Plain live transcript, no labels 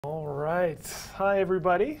right. Hi,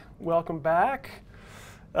 everybody. Welcome back.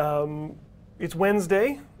 It's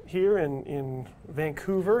Wednesday here in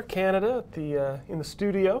Vancouver, Canada, at in the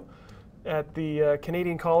studio at the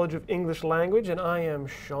Canadian College of English Language, and I am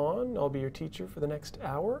Shaun. I'll be your teacher for the next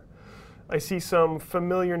hour. I see some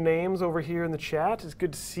familiar names over here in the chat. It's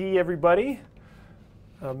good to see everybody.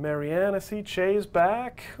 Marianne, I see. Che's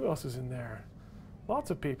back. Who else is in there? Lots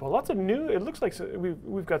of people. Lots of new. It looks like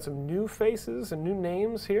we've got some new faces and new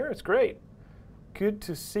names here. It's great. Good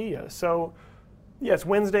to see you. So, yeah, it's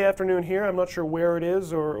Wednesday afternoon here. I'm not sure where it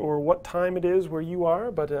is or what time it is where you are,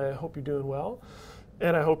 but I hope you're doing well,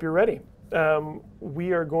 and I hope you're ready.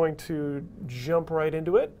 We are going to jump right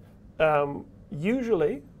into it.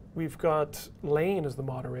 Usually, we've got Lane as the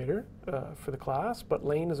moderator for the class, but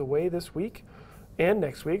Lane is away this week and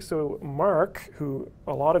next week. So Mark, who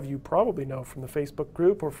a lot of you probably know from the Facebook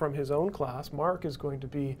group or from his own class, Mark is going to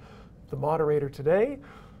be the moderator today.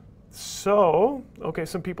 So, okay,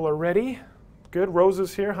 some people are ready. Good.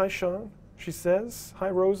 Rosa's here. Hi, Shaun, she says. Hi,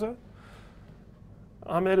 Rosa.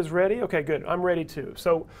 Ahmed is ready. Okay, good. I'm ready too.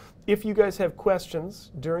 So if you guys have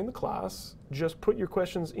questions during the class, just put your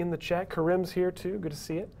questions in the chat. Karim's here too. Good to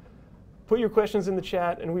see it. Put your questions in the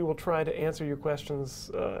chat, and we will try to answer your questions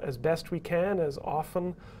as best we can, as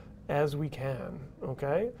often as we can,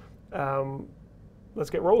 okay? Let's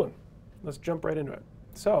get rolling. Let's jump right into it.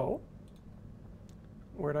 So,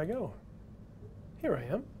 where'd I go? Here I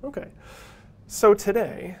am. Okay. So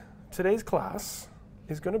today's class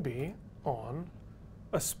is going to be on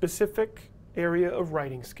a specific area of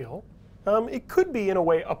writing skill. It could be, in a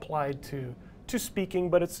way, applied to speaking,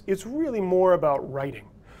 but it's really more about writing.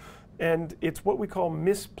 And it's what we call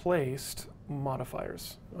misplaced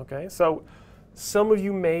modifiers, okay? So some of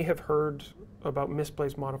you may have heard about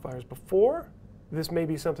misplaced modifiers before. This may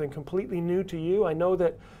be something completely new to you. I know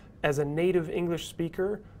that as a native English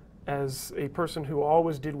speaker, as a person who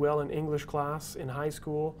always did well in English class in high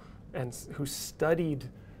school and who studied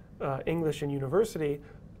English in university,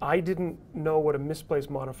 I didn't know what a misplaced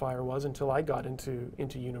modifier was until I got into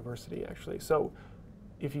university, actually. So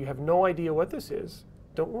if you have no idea what this is,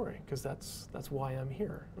 don't worry, because that's why I'm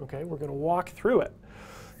here, okay? We're going to walk through it.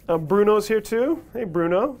 Bruno's here too. Hey,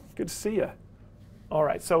 Bruno. Good to see you. All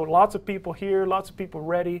right, so lots of people here, lots of people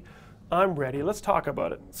ready. I'm ready. Let's talk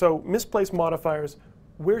about it. So misplaced modifiers,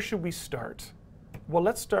 where should we start? Well,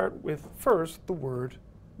 let's start with, first, the word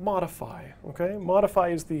modify, okay? Modify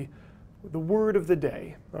is the word of the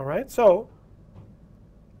day, all right? So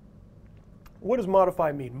what does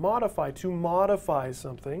modify mean? Modify, to modify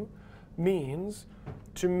something, means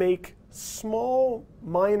to make small,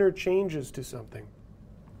 minor changes to something,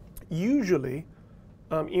 usually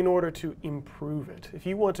in order to improve it. If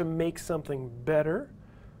you want to make something better,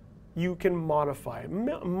 you can modify it.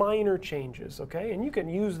 Minor changes, okay? And you can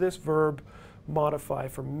use this verb, modify,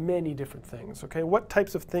 for many different things, okay? What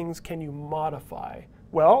types of things can you modify?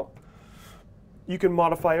 Well, you can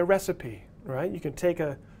modify a recipe, right? You can take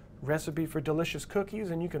a recipe for delicious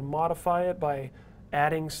cookies and you can modify it by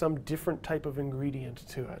adding some different type of ingredient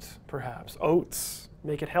to it, perhaps. Oats,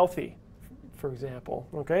 make it healthy, for example.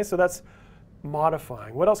 Okay, so that's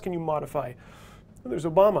modifying. What else can you modify? Well, there's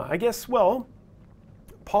Obama. I guess, well,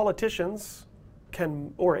 politicians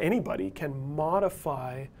can, or anybody can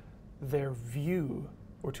modify their view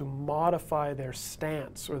or to modify their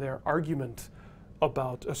stance or their argument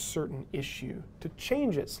about a certain issue, to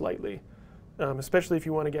change it slightly. Especially if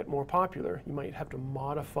you want to get more popular, you might have to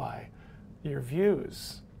modify your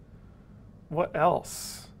views. What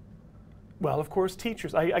else? Well, of course,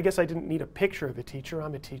 teachers. I guess I didn't need a picture of a teacher.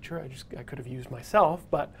 I'm a teacher. I could have used myself,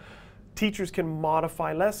 but teachers can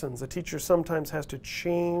modify lessons. A teacher sometimes has to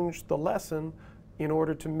change the lesson in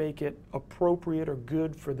order to make it appropriate or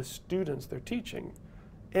good for the students they're teaching.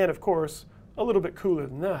 And of course, a little bit cooler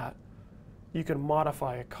than that, you can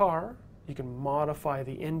modify a car, you can modify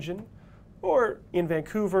the engine, or in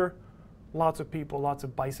Vancouver, lots of people, lots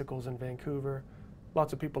of bicycles in Vancouver.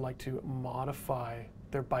 Lots of people like to modify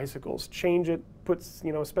their bicycles, change it, put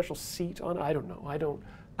a special seat on it. I don't know. I don't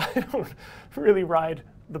really ride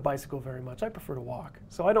the bicycle very much. I prefer to walk.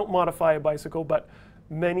 So I don't modify a bicycle, but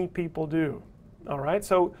many people do. All right,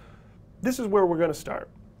 so this is where we're going to start.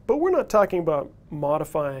 But we're not talking about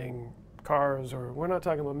modifying cars, or we're not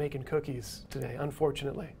talking about making cookies today,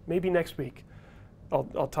 unfortunately. Maybe next week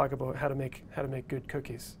I'll talk about how to make good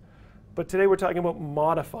cookies. But today we're talking about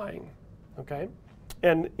modifying, okay?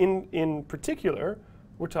 And in particular,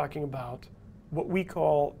 we're talking about what we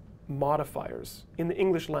call modifiers in the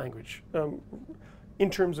English language in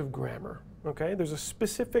terms of grammar, okay? There's a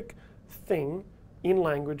specific thing in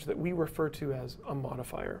language that we refer to as a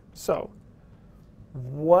modifier. So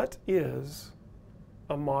What is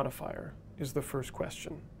a modifier is the first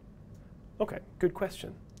question. Okay, good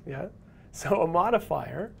question. Yeah. So a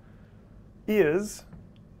modifier is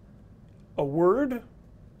a word,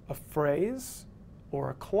 a phrase, or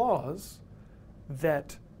a clause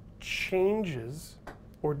that changes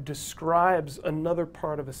or describes another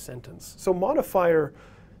part of a sentence. So modifier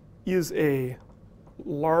is a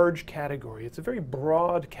large category. It's a very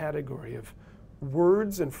broad category of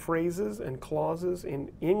words and phrases and clauses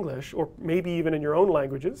in English, or maybe even in your own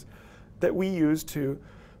languages, that we use to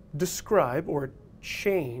describe or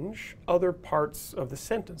change other parts of the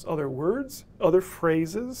sentence, other words, other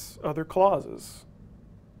phrases, other clauses.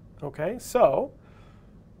 Okay, so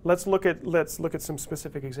let's look at some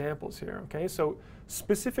specific examples here. Okay, so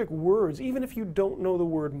specific words, even if you don't know the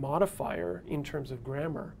word modifier in terms of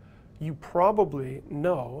grammar, you probably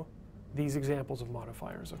know these examples of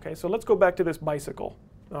modifiers. Okay, so let's go back to this bicycle.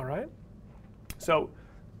 All right, so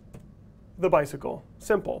the bicycle,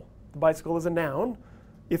 simple. The bicycle is a noun.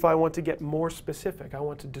 If I want to get more specific, I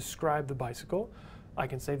want to describe the bicycle, I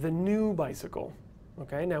can say the new bicycle.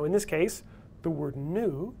 Okay, now in this case, the word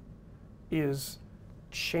new is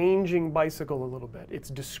changing bicycle a little bit. It's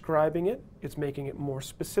describing it, it's making it more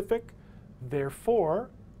specific. Therefore,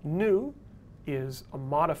 new is a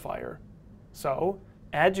modifier. So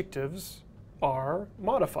adjectives are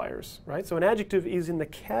modifiers, right? So an adjective is in the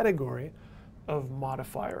category of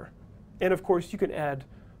modifier. And of course, you can add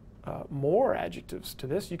more adjectives to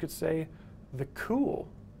this. You could say the cool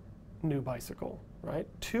new bicycle, right?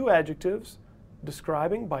 Two adjectives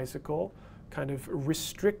describing bicycle, kind of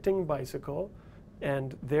restricting bicycle,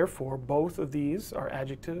 and therefore both of these are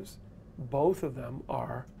adjectives. Both of them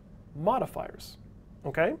are modifiers.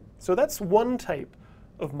 Okay? So that's one type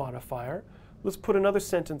of modifier. Let's put another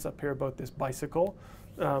sentence up here about this bicycle.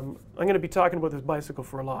 I'm going to be talking about this bicycle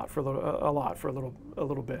for a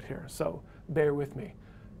little bit here. So bear with me.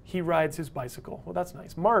 He rides his bicycle. Well, that's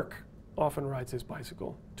nice. Mark often rides his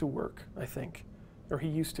bicycle to work, I think. Or he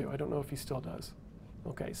used to. I don't know if he still does.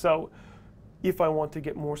 Okay, so if I want to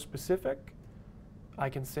get more specific, I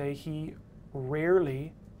can say he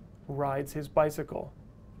rarely rides his bicycle.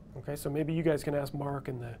 Okay, so maybe you guys can ask Mark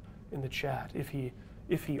in the chat if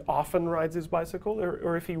he often rides his bicycle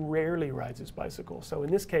or if he rarely rides his bicycle. So in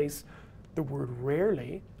this case, the word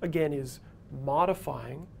rarely, again, is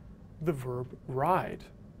modifying the verb ride.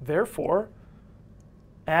 Therefore,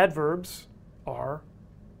 adverbs are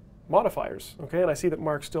modifiers. Okay, and I see that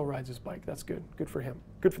Mark still rides his bike. That's good. Good for him.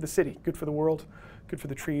 Good for the city. Good for the world. Good for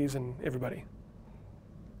the trees and everybody.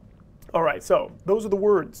 All right, so those are the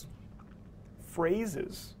words.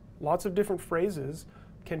 Phrases. Lots of different phrases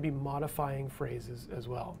can be modifying phrases as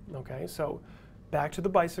well. Okay, so back to the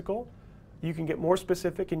bicycle. You can get more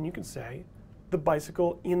specific and you can say the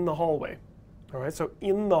bicycle in the hallway. All right, so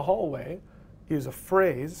in the hallway is a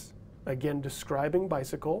phrase, again, describing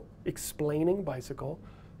bicycle, explaining bicycle,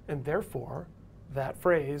 and therefore that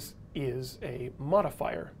phrase is a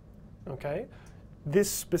modifier. Okay? This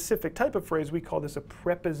specific type of phrase, we call this a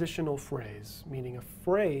prepositional phrase, meaning a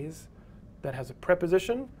phrase that has a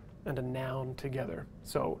preposition and a noun together.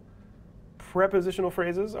 So prepositional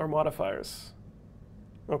phrases are modifiers.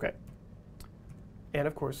 Okay. And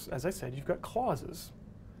of course, as I said, you've got clauses.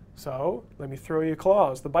 So let me throw you a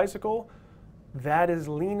clause. The bicycle, that is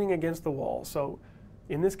leaning against the wall. So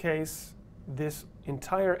in this case, this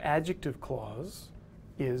entire adjective clause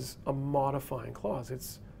is a modifying clause.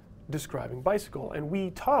 It's describing bicycle. And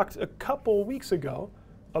we talked a couple weeks ago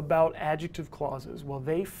about adjective clauses. Well,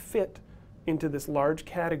 they fit into this large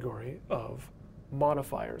category of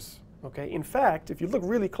modifiers. Okay? In fact, if you look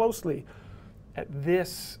really closely at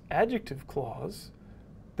this adjective clause,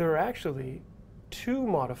 there are actually two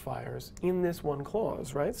modifiers in this one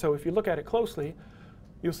clause, right? So if you look at it closely,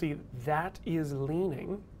 you'll see that is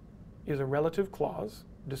leaning is a relative clause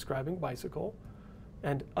describing bicycle,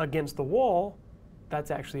 and against the wall,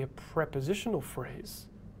 that's actually a prepositional phrase.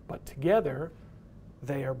 But together,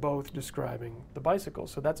 they are both describing the bicycle.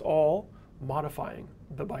 So that's all modifying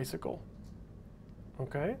the bicycle.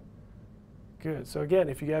 Okay? Good. So again,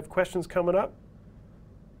 if you have questions coming up,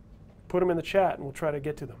 put them in the chat and we'll try to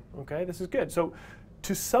get to them. Okay? This is good. So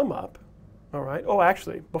to sum up, all right, oh,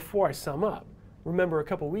 actually, before I sum up, remember a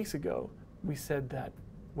couple weeks ago, we said that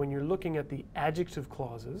when you're looking at the adjective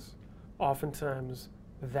clauses, oftentimes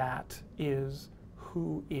that is,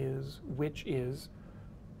 who is, which is,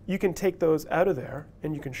 you can take those out of there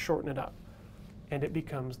and you can shorten it up. And it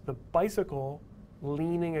becomes the bicycle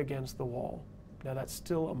leaning against the wall. Now that's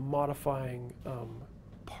still a modifying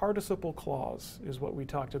participle clause is what we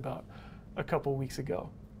talked about a couple weeks ago.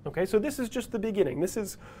 Okay, so this is just the beginning. This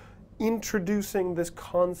is introducing this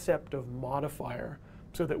concept of modifier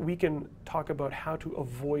so that we can talk about how to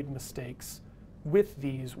avoid mistakes with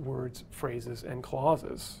these words, phrases, and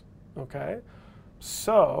clauses. Okay?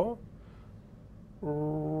 So,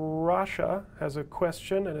 Rasha has a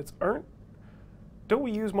question, and it's Ernst. Don't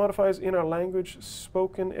we use modifiers in our language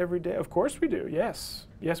spoken every day? Of course we do, yes.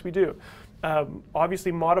 Yes, we do.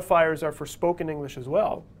 Obviously, modifiers are for spoken English as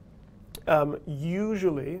well.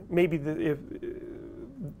 Usually, maybe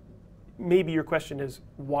your question is,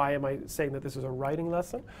 why am I saying that this is a writing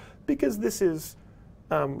lesson? Because this is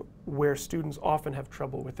where students often have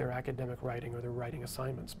trouble with their academic writing or their writing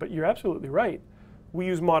assignments. But you're absolutely right. We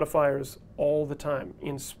use modifiers all the time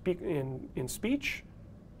in speech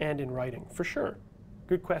and in writing, for sure.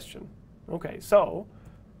 Good question. Okay, so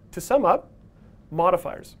to sum up,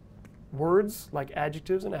 modifiers. Words like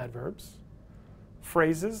adjectives and adverbs,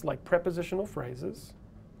 phrases like prepositional phrases,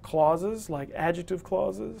 clauses like adjective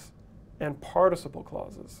clauses, and participle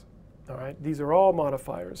clauses. All right, these are all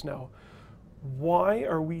modifiers. Now, why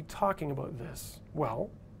are we talking about this? Well,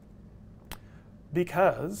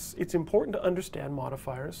 because it's important to understand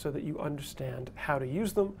modifiers so that you understand how to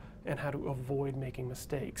use them and how to avoid making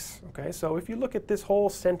mistakes. Okay, so if you look at this whole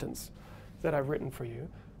sentence that I've written for you,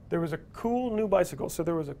 there was a cool new bicycle. So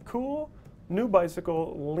there was a cool new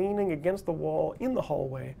bicycle leaning against the wall in the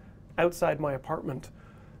hallway outside my apartment.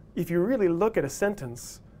 If you really look at a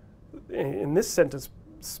sentence, in this sentence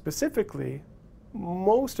specifically,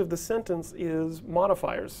 most of the sentence is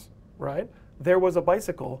modifiers, right? There was a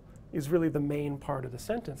bicycle is really the main part of the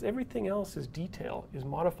sentence. Everything else is detail, is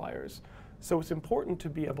modifiers. So it's important to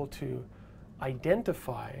be able to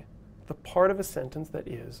identify the part of a sentence that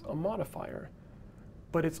is a modifier.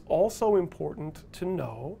 But it's also important to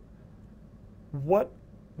know what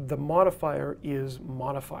the modifier is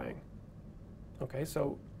modifying. Okay,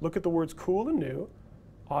 so look at the words cool and new.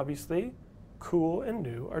 Obviously, cool and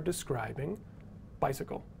new are describing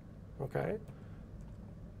bicycle. Okay?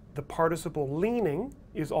 The participle leaning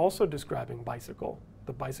is also describing bicycle.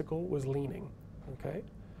 The bicycle was leaning. Okay?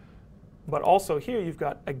 But also here you've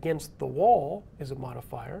got against the wall is a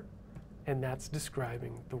modifier, and that's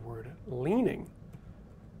describing the word leaning.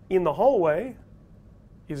 In the hallway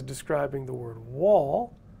is describing the word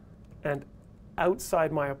wall, and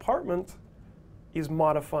outside my apartment is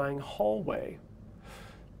modifying hallway.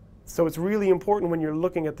 So it's really important when you're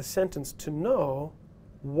looking at the sentence to know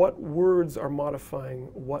what words are modifying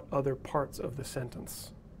what other parts of the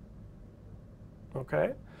sentence.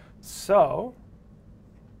 Okay? So,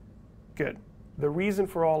 good. The reason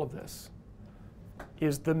for all of this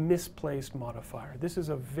is the misplaced modifier. This is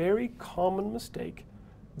a very common mistake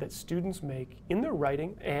that students make in their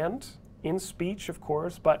writing and in speech, of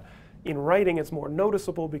course, but in writing it's more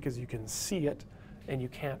noticeable because you can see it and you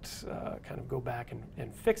can't kind of go back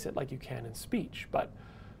and fix it like you can in speech. But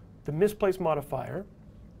the misplaced modifier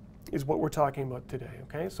is what we're talking about today,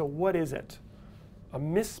 okay? So what is it? A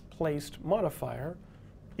misplaced modifier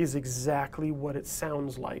is exactly what it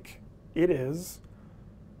sounds like. It is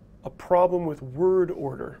a problem with word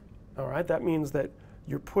order, all right? That means that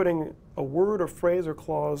you're putting a word or phrase or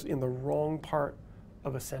clause in the wrong part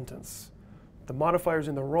of a sentence. The modifier's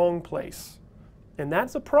in the wrong place. And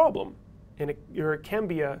that's a problem. And it can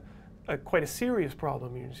be quite a serious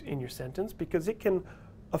problem in your sentence because it can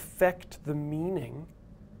affect the meaning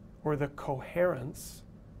or the coherence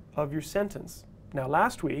of your sentence. Now,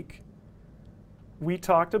 last week, we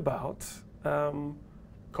talked about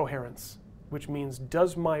coherence, which means,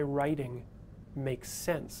 does my writing make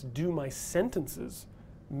sense? Do my sentences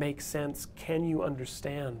make sense? Can you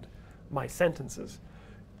understand my sentences?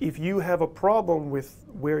 If you have a problem with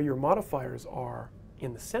where your modifiers are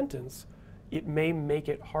in the sentence, it may make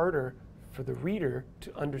it harder for the reader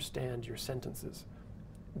to understand your sentences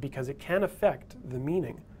because it can affect the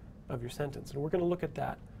meaning of your sentence. And we're going to look at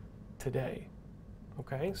that today.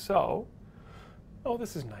 Okay, so, oh,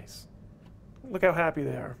 this is nice. Look how happy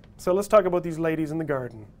they are. So let's talk about these ladies in the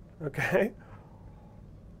garden, okay?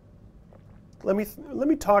 Let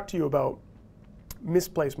me talk to you about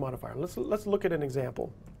misplaced modifier. Let's look at an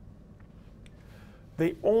example.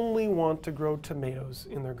 They only want to grow tomatoes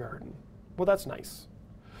in their garden. Well, that's nice.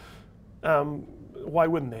 Why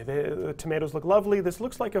wouldn't they? The tomatoes look lovely. This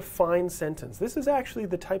looks like a fine sentence. This is actually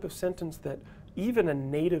the type of sentence that even a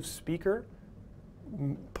native speaker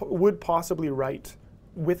would possibly write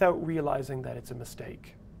without realizing that it's a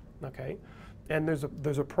mistake. Okay? And there's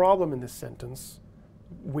a problem in this sentence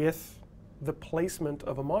with the placement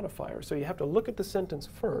of a modifier. So you have to look at the sentence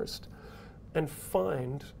first and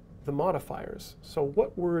find the modifiers. So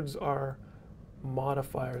what words are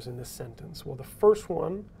modifiers in this sentence? Well, the first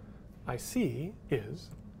one I see is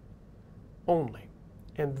only.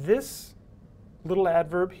 And this little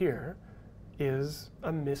adverb here is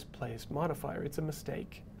a misplaced modifier. It's a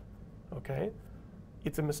mistake, okay?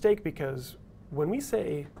 It's a mistake because when we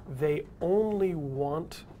say they only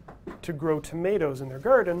want to grow tomatoes in their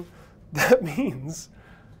garden, that means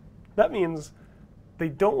they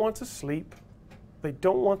don't want to sleep, they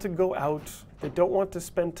don't want to go out, they don't want to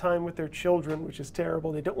spend time with their children, which is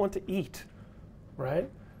terrible, they don't want to eat, right?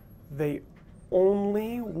 They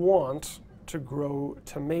only want to grow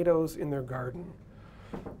tomatoes in their garden.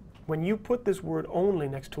 When you put this word only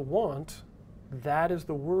next to want, that is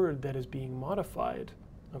the word that is being modified,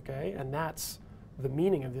 okay? And that's the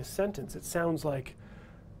meaning of this sentence. It sounds like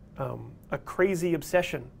a crazy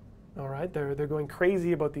obsession, all right? They're going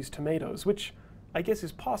crazy about these tomatoes, which I guess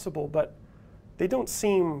is possible, but they don't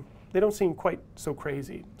seem quite so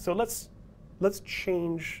crazy. So let's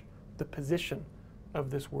change the position of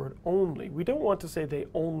this word only. We don't want to say they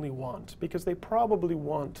only want, because they probably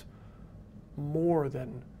want more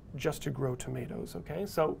than just to grow tomatoes, okay?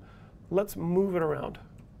 So let's move it around.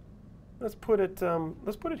 Let's put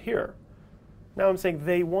it here. Now I'm saying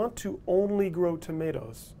they want to only grow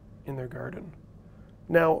tomatoes in their garden.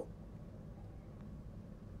 Now,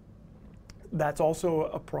 that's also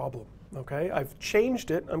a problem, okay? I've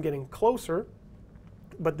changed it, I'm getting closer,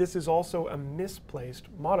 but this is also a misplaced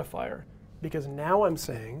modifier, because now I'm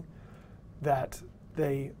saying that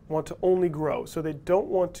they want to only grow. So they don't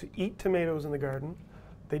want to eat tomatoes in the garden.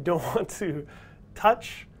 They don't want to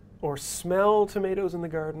touch or smell tomatoes in the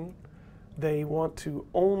garden. They want to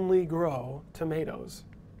only grow tomatoes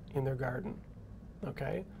in their garden,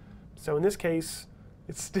 okay? So in this case,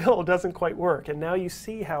 it still doesn't quite work. And now you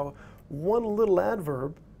see how one little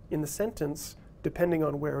adverb in the sentence, depending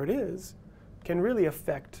on where it is, can really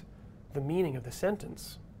affect the meaning of the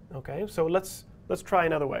sentence, okay? So let's try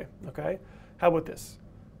another way, okay? How about this?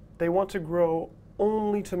 They want to grow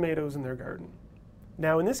only tomatoes in their garden.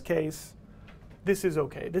 Now in this case, this is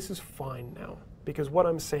okay. This is fine now, because what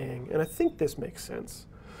I'm saying, and I think this makes sense,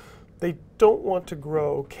 they don't want to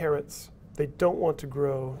grow carrots, they don't want to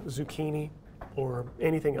grow zucchini or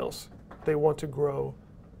anything else. They want to grow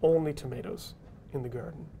only tomatoes in the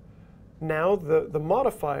garden. Now the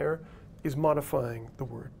modifier is modifying the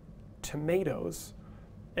word tomatoes,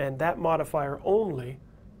 and that modifier only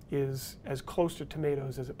is as close to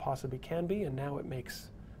tomatoes as it possibly can be, and now it makes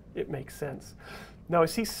sense. Now I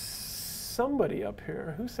see somebody up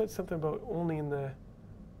here who said something about only in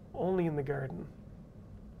the garden.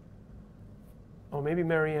 Oh, maybe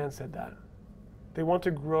Marianne said that. They want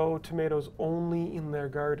to grow tomatoes only in their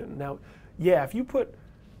garden. Now, yeah, if you put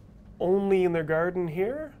only in their garden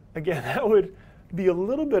here, again, that would be a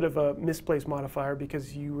little bit of a misplaced modifier,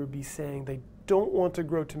 because you would be saying they don't want to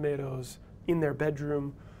grow tomatoes in their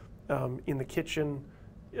bedroom, in the kitchen,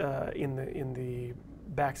 in the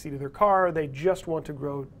backseat of their car. They just want to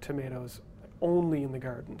grow tomatoes only in the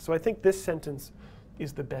garden. So I think this sentence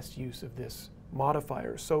is the best use of this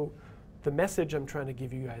modifier. So the message I'm trying to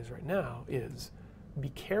give you guys right now is be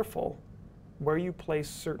careful where you place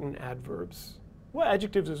certain adverbs. Well,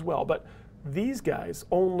 adjectives as well, but these guys,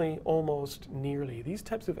 only, almost, nearly, these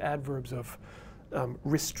types of adverbs of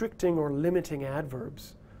restricting or limiting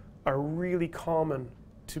adverbs are really common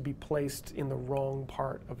to be placed in the wrong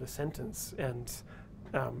part of the sentence, and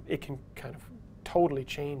it can kind of totally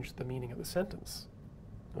change the meaning of the sentence.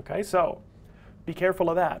 Okay, so be careful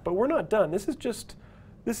of that. But we're not done. This is just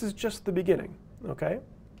the beginning. Okay.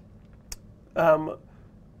 How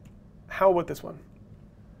about this one?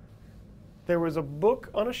 There was a book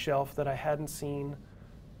on a shelf that I hadn't seen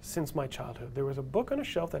since my childhood. There was a book on a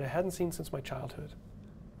shelf that I hadn't seen since my childhood.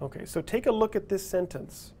 Okay, so take a look at this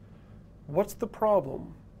sentence. What's the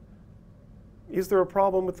problem? Is there a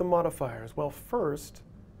problem with the modifiers? Well, first,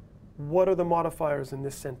 what are the modifiers in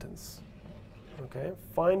this sentence? Okay,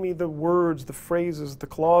 find me the words, the phrases, the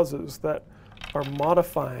clauses that are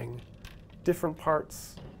modifying different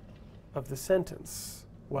parts of the sentence.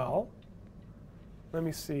 Well, let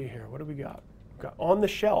me see here. What do we got? We've got on the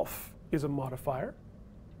shelf is a modifier.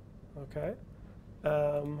 Okay.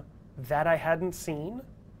 That I hadn't seen,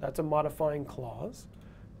 that's a modifying clause.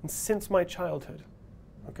 And since my childhood.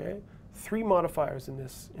 Okay. 3 modifiers in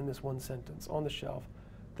this one sentence. On the shelf,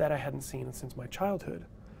 that I hadn't seen, and since my childhood.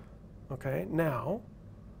 Okay. Now,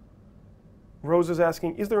 Rose is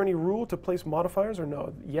asking, is there any rule to place modifiers or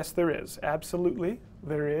no? Yes, there is. Absolutely,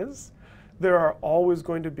 there is. There are always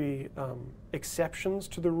going to be exceptions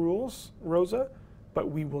to the rules, Rosa, but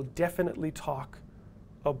we will definitely talk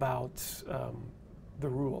about the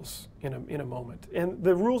rules in a moment. And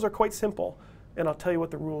the rules are quite simple, and I'll tell you what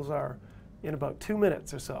the rules are in about 2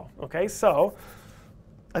 minutes or so. Okay, so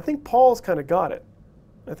I think Paul's kind of got it.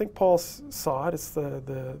 I think Paul saw it. It's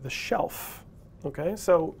the shelf. Okay,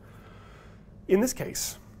 so in this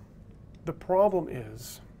case, the problem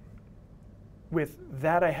is with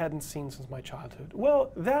that I hadn't seen since my childhood.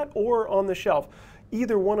 Well, that or on the shelf.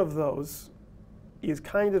 Either one of those is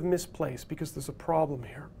kind of misplaced because there's a problem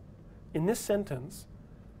here. In this sentence,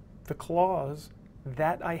 the clause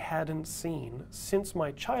that I hadn't seen since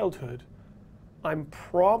my childhood, I'm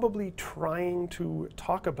probably trying to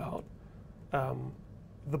talk about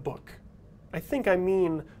the book. I think I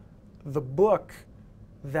mean the book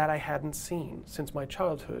that I hadn't seen since my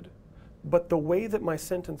childhood. But the way that my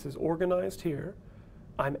sentence is organized here,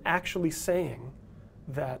 I'm actually saying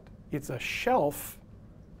that it's a shelf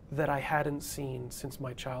that I hadn't seen since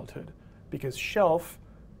my childhood, because shelf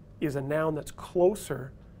is a noun that's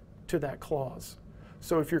closer to that clause.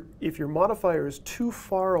 So if your modifier is too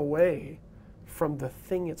far away from the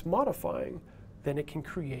thing it's modifying, then it can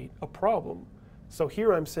create a problem. So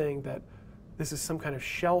here I'm saying that this is some kind of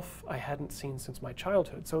shelf I hadn't seen since my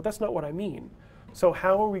childhood. So that's not what I mean. So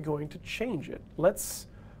how are we going to change it? Let's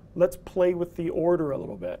play with the order a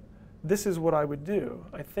little bit. This is what I would do.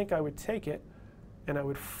 I think I would take it and I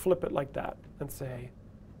would flip it like that and say,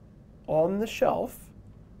 on the shelf,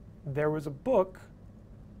 there was a book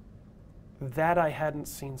that I hadn't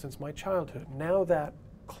seen since my childhood. Now that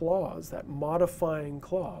clause, that modifying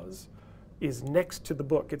clause, is next to the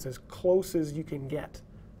book. It's as close as you can get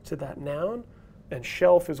to that noun, and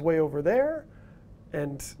shelf is way over there.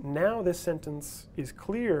 And now this sentence is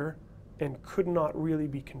clear and could not really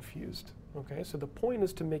be confused. Okay, so the point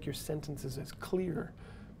is to make your sentences as clear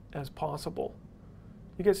as possible.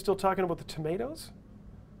 You guys still talking about the tomatoes?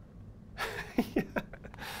 Yeah.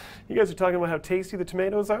 You guys are talking about how tasty the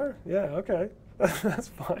tomatoes are? Yeah, okay. That's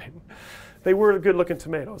fine. They were good-looking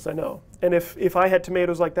tomatoes, I know. And if I had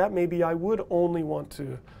tomatoes like that, maybe I would only want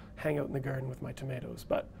to hang out in the garden with my tomatoes.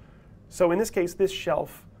 But so in this case, this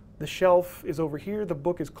shelf, the shelf is over here, the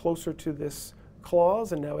book is closer to this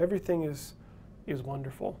clause, and now everything is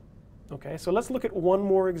wonderful. Okay, so let's look at one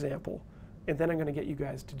more example, and then I'm going to get you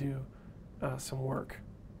guys to do some work.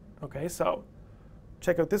 Okay, so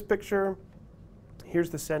check out this picture. Here's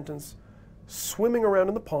the sentence: swimming around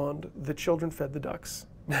in the pond, the children fed the ducks.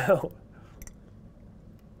 Now,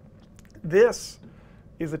 this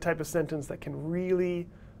is the type of sentence that can really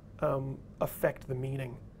affect the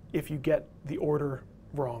meaning if you get the order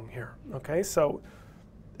wrong here. Okay, so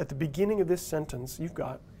at the beginning of this sentence, you've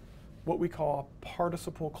got what we call a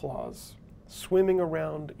participle clause, swimming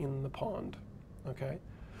around in the pond. Okay,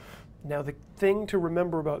 now the thing to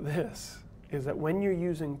remember about this is that when you're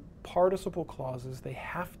using participle clauses, they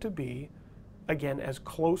have to be, again, as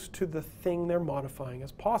close to the thing they're modifying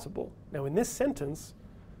as possible. Now in this sentence,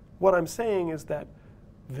 what I'm saying is that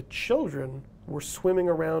the children were swimming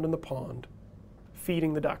around in the pond,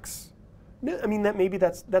 feeding the ducks. I mean, maybe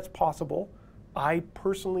that's possible. I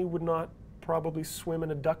personally would not probably swim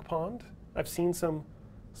in a duck pond. I've seen some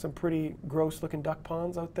pretty gross-looking duck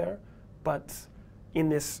ponds out there, but in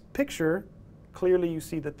this picture, clearly you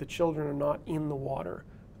see that the children are not in the water.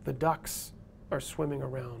 The ducks are swimming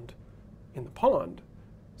around in the pond.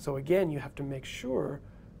 So again, you have to make sure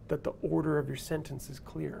that the order of your sentence is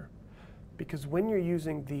clear. Because when you're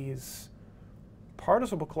using these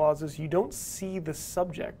participle clauses, you don't see the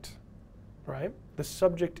subject, right? The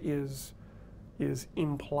subject is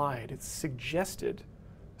implied, it's suggested.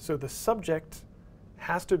 So the subject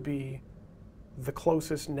has to be the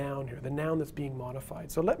closest noun here, the noun that's being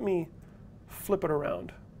modified. So let me flip it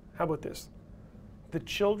around. How about this? The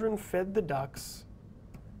children fed the ducks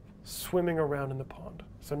swimming around in the pond.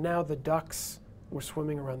 So now the ducks were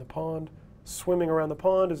swimming around the pond. Swimming around the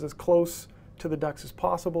pond is as close to the ducks as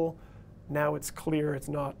possible. Now it's clear, it's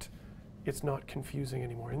not confusing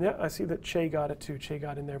anymore. And yeah, I see that Che got it too. Che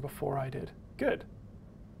got in there before I did. Good.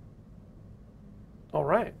 All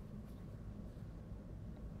right.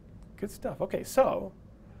 Good stuff. Okay, so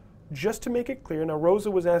just to make it clear, now Rosa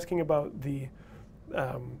was asking about the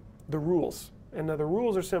rules. And now the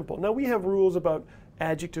rules are simple. Now we have rules about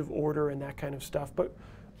adjective order and that kind of stuff, but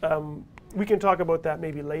we can talk about that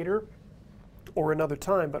maybe later or another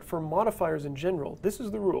time. But for modifiers in general, this is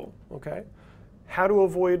the rule, okay? How to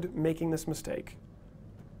avoid making this mistake.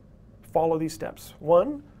 Follow these steps.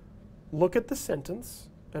 1, look at the sentence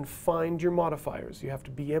and find your modifiers. You have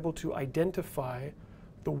to be able to identify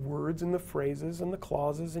the words and the phrases and the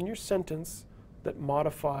clauses in your sentence that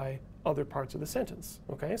modify other parts of the sentence.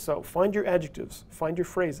 Okay, so find your adjectives, find your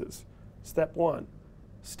phrases. Step 1.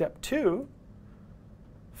 Step 2,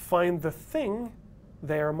 find the thing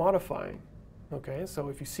they are modifying. Okay, so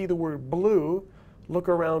if you see the word blue, look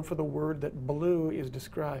around for the word that blue is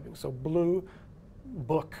describing. So blue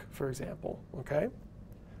book, for example, okay?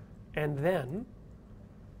 And then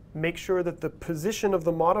make sure that the position of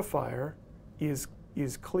the modifier is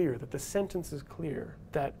clear, that the sentence is clear,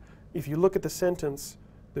 that if you look at the sentence,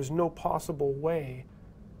 there's no possible way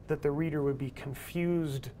that the reader would be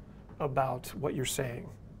confused about what you're saying.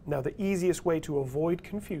 Now, the easiest way to avoid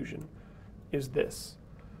confusion is this.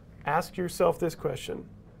 Ask yourself this question.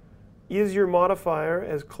 Is your modifier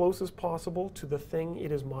as close as possible to the thing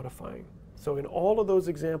it is modifying? So in all of those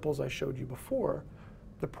examples I showed you before,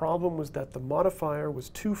 the problem was that the modifier was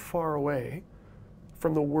too far away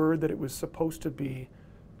from the word that it was supposed to be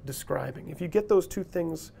describing. If you get those two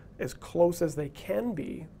things as close as they can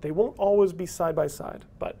be, they won't always be side by side,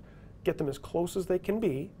 but get them as close as they can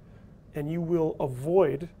be, and you will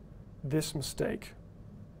avoid this mistake,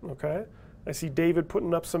 okay? I see David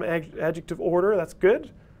putting up some adjective order. That's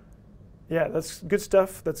good. Yeah, that's good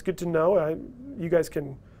stuff. That's good to know. You guys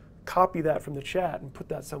can copy that from the chat and put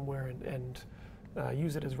that somewhere and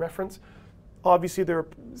use it as reference. Obviously, there are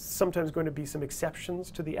sometimes going to be some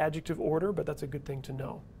exceptions to the adjective order, but that's a good thing to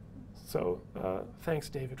know. So thanks,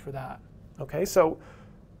 David, for that. Okay, so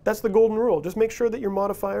that's the golden rule. Just make sure that your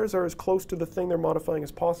modifiers are as close to the thing they're modifying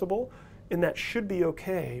as possible, and that should be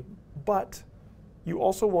okay, but you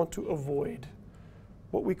also want to avoid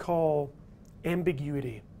what we call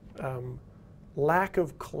ambiguity, lack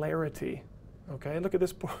of clarity. Okay, look at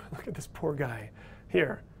this poor guy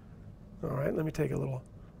here. All right, let me take a little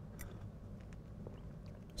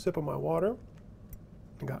sip of my water.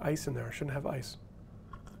 I got ice in there. I shouldn't have ice.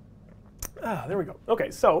 Ah, there we go.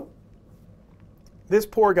 Okay, so this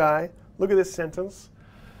poor guy, look at this sentence.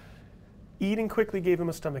 Eating quickly gave him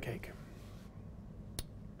a stomachache.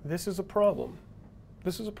 This is a problem.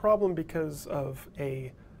 This is a problem because of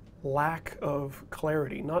a lack of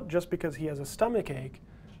clarity, not just because he has a stomachache,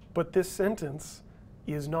 but this sentence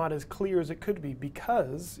is not as clear as it could be,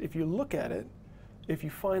 because if you look at it, if you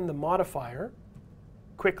find the modifier,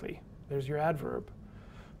 quickly, there's your adverb.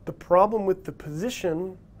 The problem with the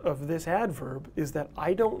position of this adverb is that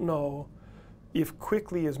I don't know if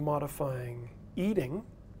quickly is modifying eating,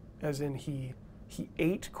 as in he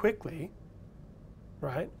ate quickly,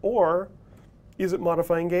 right? Or is it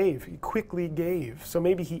modifying gave? He quickly gave. So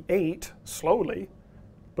maybe he ate slowly,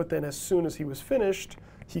 but then as soon as he was finished,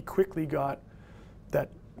 he quickly got that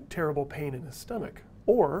terrible pain in his stomach.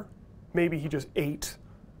 Or maybe he just ate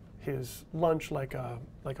his lunch like a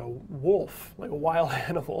wolf, like a wild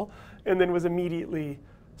animal, and then was immediately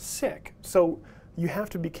sick. So you have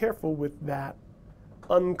to be careful with that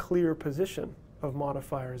unclear position of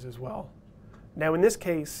modifiers as well. Now in this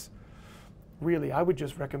case, really, I would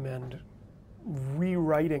just recommend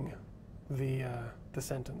rewriting the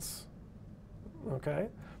sentence, okay?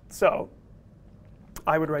 So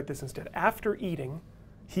I would write this instead. After eating,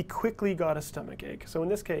 he quickly got a stomachache. So in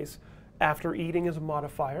this case, after eating is a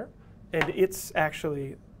modifier, and it's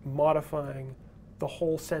actually modifying the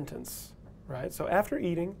whole sentence, right? So after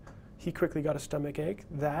eating, he quickly got a stomachache.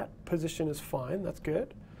 That position is fine, that's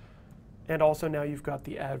good. And also now you've got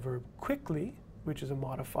the adverb quickly, which is a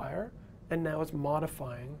modifier, and now it's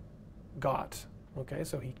modifying got, okay?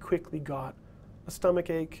 So he quickly got a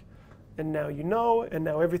stomachache, and now you know, and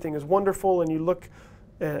now everything is wonderful, and you look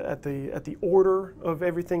at the order of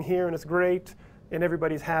everything here, and it's great, and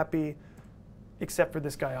everybody's happy, except for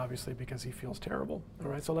this guy, obviously, because he feels terrible. All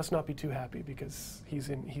right, so let's not be too happy because he's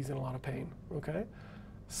in a lot of pain. Okay,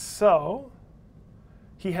 so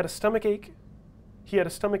he had a stomachache. He had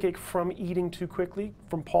a stomachache from eating too quickly.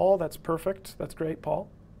 From Paul, that's perfect. That's great, Paul.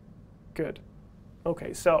 Good.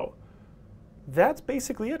 Okay, so that's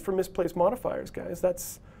basically it for misplaced modifiers, guys.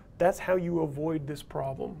 That's how you avoid this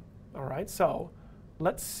problem. All right, so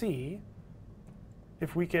let's see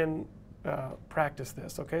if we can practice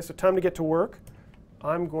this. Okay, so time to get to work.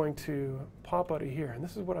 I'm going to pop out of here, and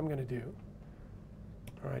this is what I'm going to do.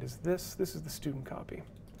 All right, this is the student copy.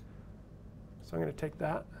 So I'm going to take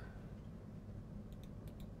that.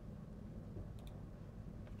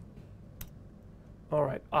 All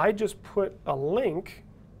right, I just put a link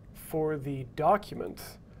for the document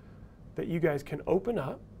that you guys can open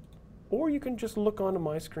up, or you can just look onto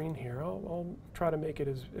my screen here. I'll try to make it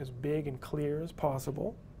as big and clear as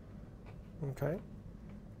possible. Okay.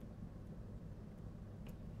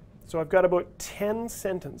 So I've got about 10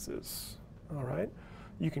 sentences. All right.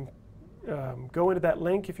 You can go into that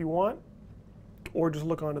link if you want, or just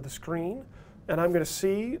look onto the screen. And I'm going to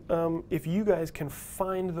see if you guys can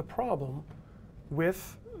find the problem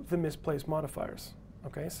with the misplaced modifiers.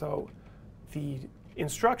 Okay, so the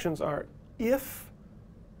instructions are, if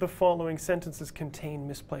the following sentences contain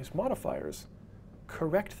misplaced modifiers,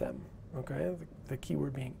 correct them, okay? The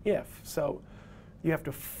keyword being if. So you have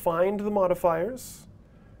to find the modifiers,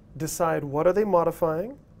 decide what are they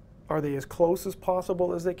modifying, are they as close as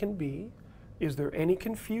possible as they can be, is there any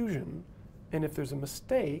confusion, and if there's a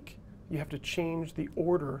mistake, you have to change the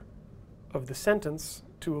order of the sentence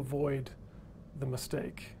to avoid the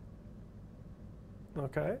mistake.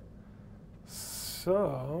 Okay?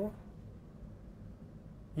 So,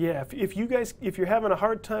 yeah, if you're having a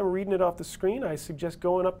hard time reading it off the screen, I suggest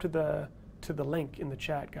going up to the link in the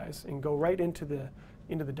chat, guys, and go right into the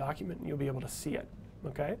document, and you'll be able to see it.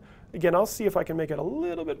 Okay? Again, I'll see if I can make it a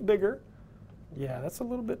little bit bigger. Yeah, that's a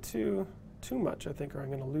little bit too much, I think, or I'm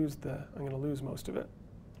going to lose most of it.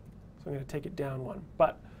 So I'm going to take it down one.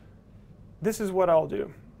 But this is what I'll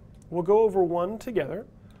do. We'll go over one together.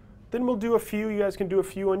 Then we'll do a few. You guys can do a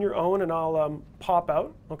few on your own, and I'll pop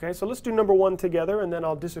out. Okay, so let's do number one together, and then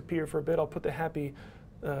I'll disappear for a bit. I'll put the happy,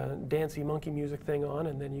 dancy monkey music thing on,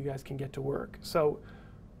 and then you guys can get to work. So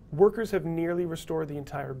workers have nearly restored the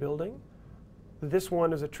entire building. This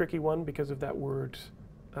one is a tricky one because of that word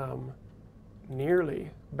nearly.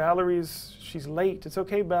 She's late. It's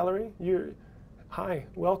okay, Valerie. Hi,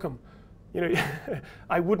 welcome. You know,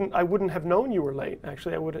 I wouldn't have known you were late.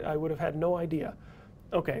 Actually, I would have had no idea.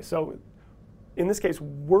 Okay, so in this case,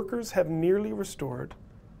 workers have nearly restored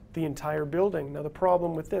the entire building. Now the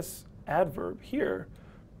problem with this adverb here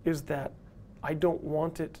is that I don't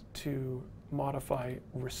want it to modify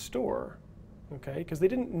restore, okay? Because they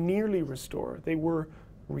didn't nearly restore. They were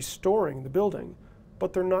restoring the building,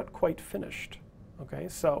 but they're not quite finished, okay?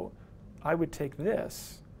 So I would take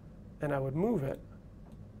this and I would move it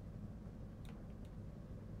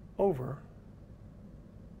over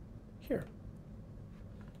here,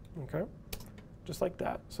 okay? Just like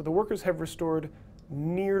that. So the workers have restored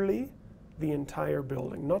nearly the entire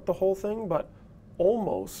building. Not the whole thing, but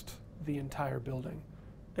almost the entire building.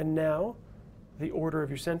 And now the order of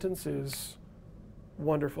your sentence is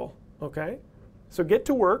wonderful, okay? So get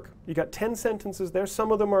to work. You got 10 sentences there.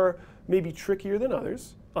 Some of them are maybe trickier than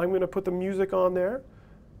others. I'm going to put the music on there.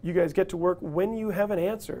 You guys get to work. When you have an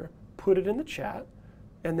answer, put it in the chat,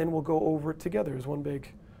 and then we'll go over it together as one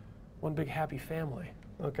big happy family,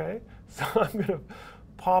 okay? So I'm going to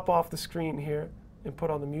pop off the screen here and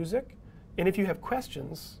put on the music. And if you have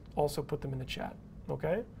questions, also put them in the chat,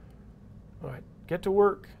 okay? All right, get to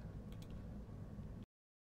work.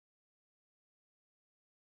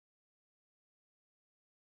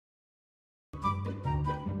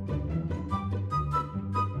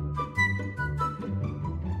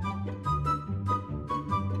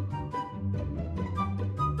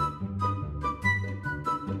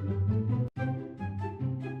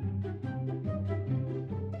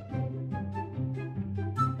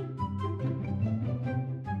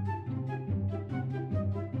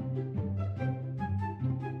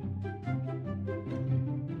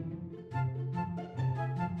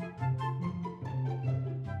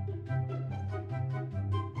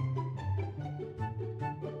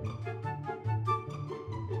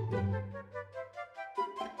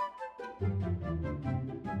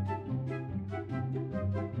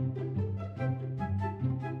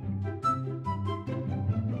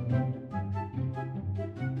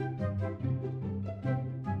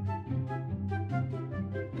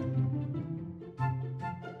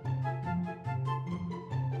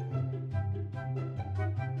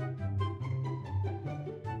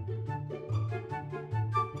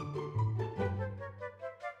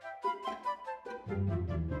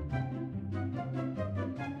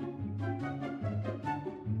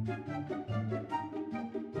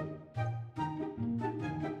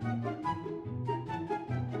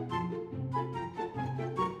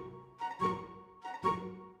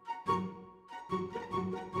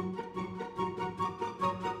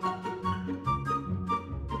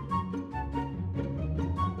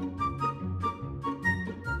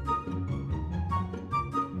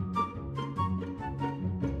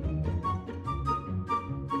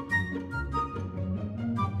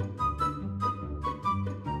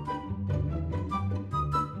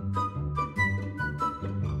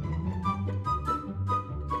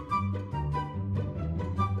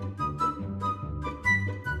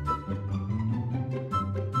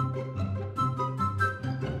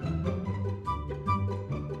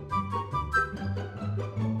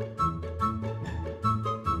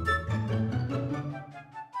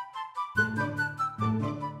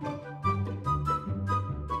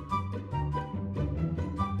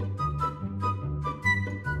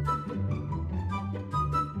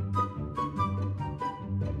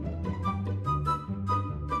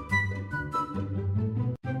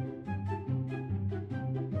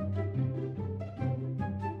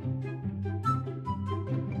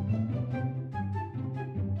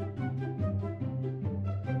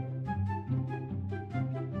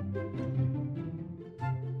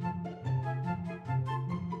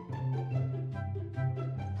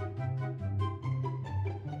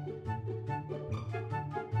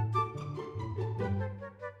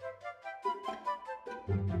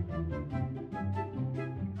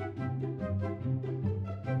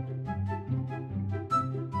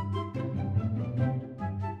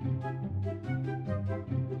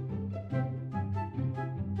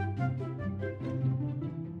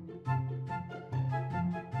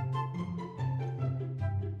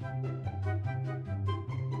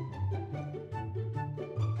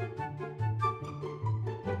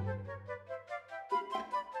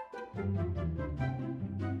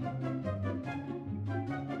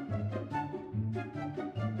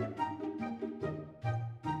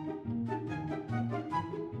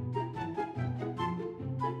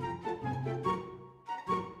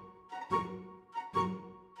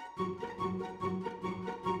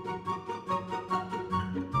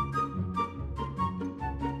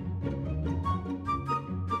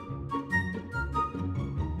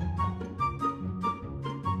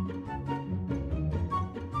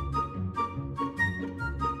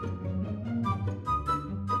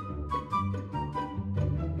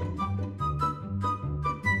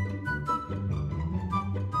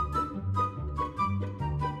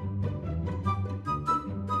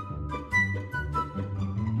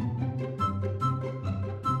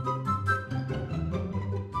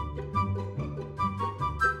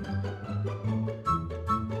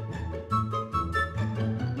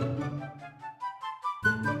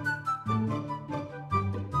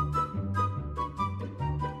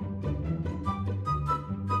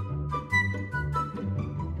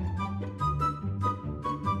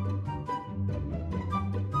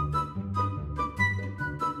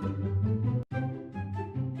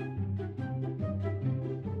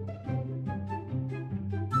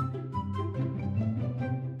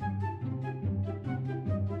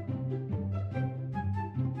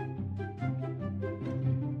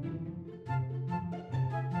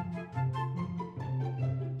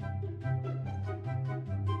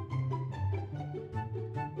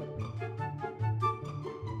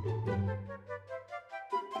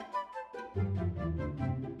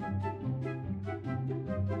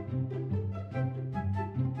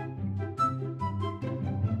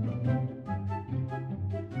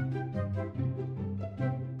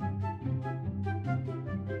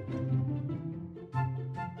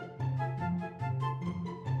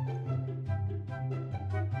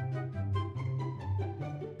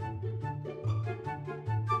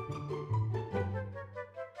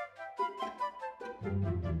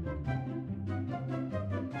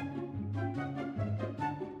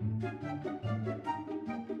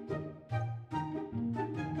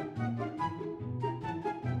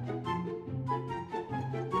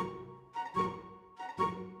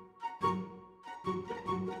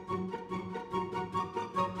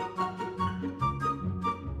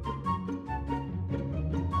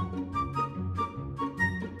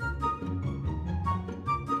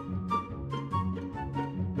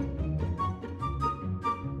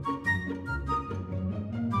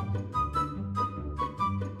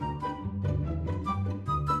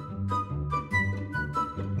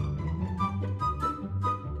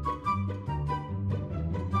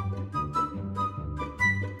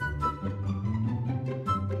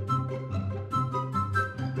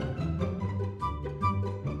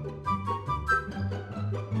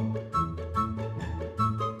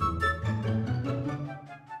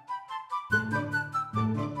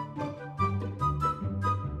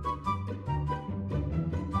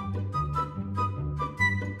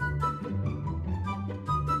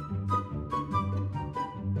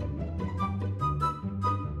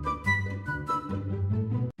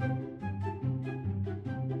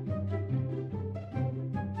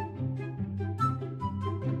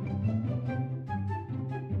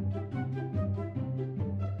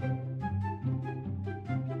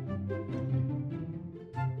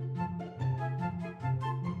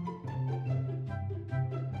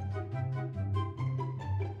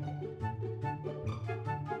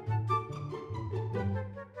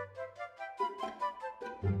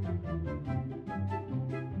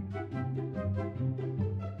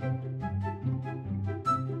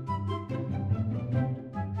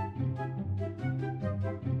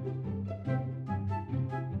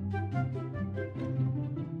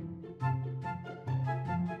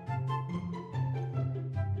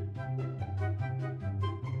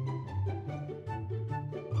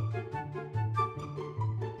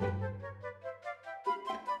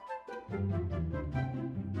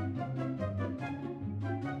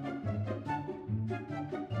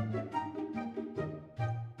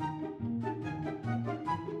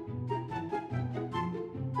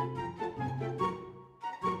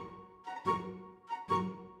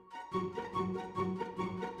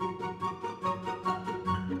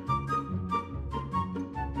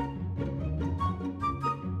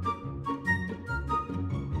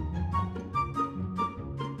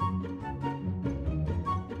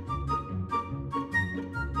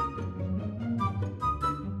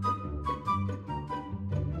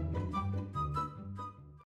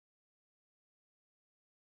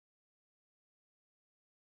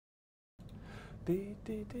 D,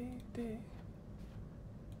 D, D, D.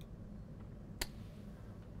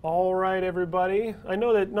 All right, everybody. I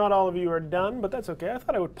know that not all of you are done, but that's okay. I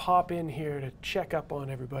thought I would pop in here to check up on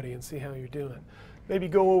everybody and see how you're doing. Maybe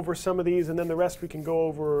go over some of these, and then the rest we can go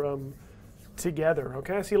over together,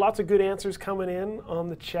 okay? I see lots of good answers coming in on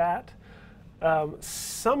the chat.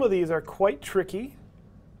 Some of these are quite tricky,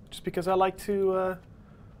 just because I like to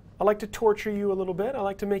torture you a little bit. I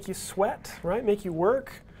like to make you sweat, right? Make you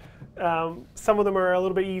work. Some of them are a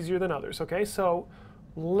little bit easier than others, okay? So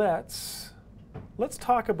let's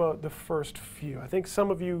talk about the first few. I think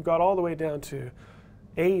some of you got all the way down to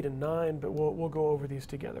 8 and 9, but we'll go over these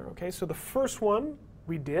together, okay? So the first one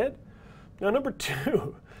we did. Now number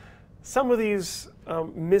 2, some of these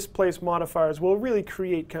misplaced modifiers will really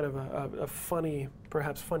create kind of a funny,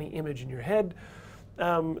 perhaps funny image in your head.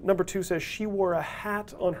 Number 2 says, she wore a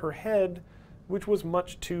hat on her head which was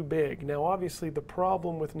much too big. Now obviously the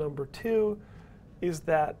problem with number 2 is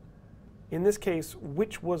that in this case,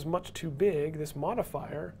 which was much too big, this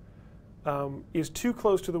modifier, is too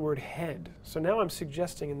close to the word head. So now I'm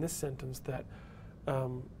suggesting in this sentence that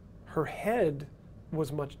her head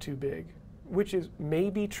was much too big, which is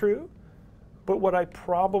maybe true, but what I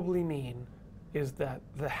probably mean is that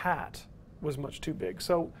the hat was much too big.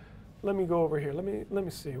 So let me go over here. Let me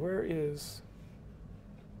see. Where is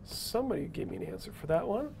somebody gave me an answer for that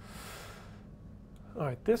one? All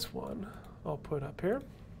right, this one I'll put up here.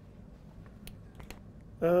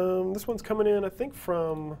 This one's coming in, I think,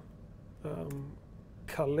 from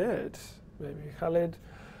Khalid, maybe. Khalid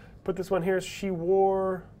put this one here. She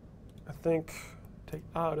wore, I think, take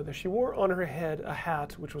out of there. She wore on her head a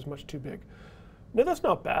hat which was much too big. No, that's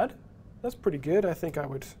not bad. That's pretty good. I think I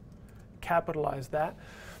would capitalize that.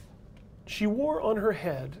 She wore on her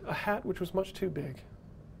head a hat which was much too big.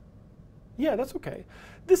 Yeah, that's okay.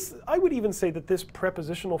 I would even say that this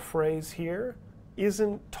prepositional phrase here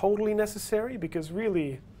isn't totally necessary, because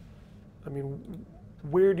really, I mean,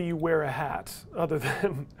 where do you wear a hat other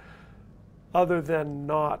than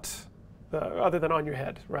on your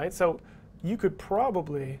head, right? So you could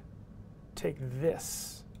probably take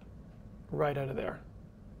this right out of there,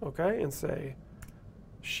 okay, and say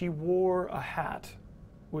she wore a hat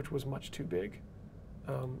which was much too big.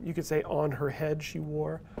 You could say on her head she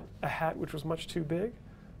wore a hat which was much too big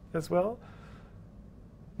as well.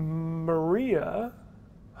 Maria,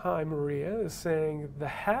 hi Maria, is saying the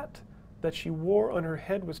hat that she wore on her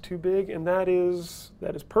head was too big, and that is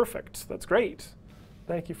perfect. That's great.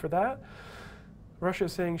 Thank you for that. Russia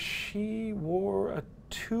is saying she wore a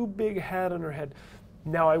too big hat on her head.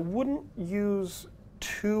 Now I wouldn't use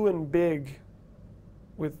too and big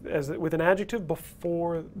with an adjective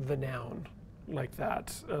before the noun like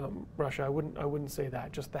that. Russia, I wouldn't say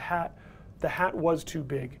that. Just the hat was too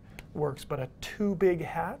big works, but a too big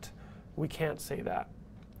hat, we can't say that.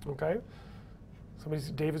 Okay?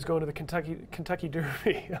 David's going to the Kentucky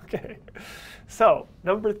Derby. Okay. So,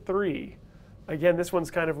 number 3. Again, this one's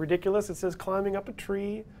kind of ridiculous. It says, climbing up a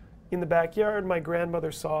tree in the backyard, my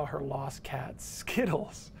grandmother saw her lost cat,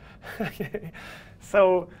 Skittles. Okay.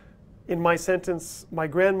 So, in my sentence, my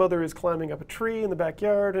grandmother is climbing up a tree in the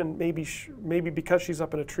backyard, and maybe because she's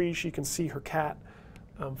up in a tree, she can see her cat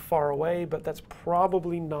far away, but that's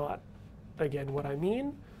probably not, again, what I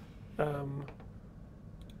mean.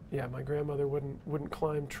 Yeah, my grandmother wouldn't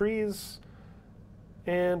climb trees.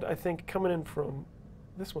 And I think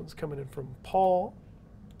this one's coming in from Paul.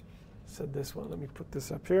 Said this one. Let me put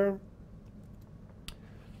this up here.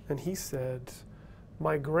 And he said,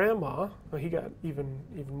 my grandma, well, he got even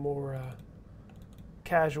more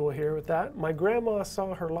casual here with that. My grandma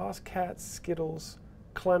saw her lost cat, Skittles,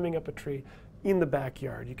 climbing up a tree in the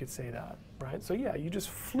backyard. You could say that, right? So yeah, you just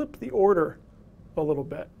flip the order a little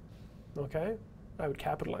bit, okay? I would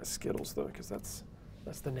capitalize Skittles though, because that's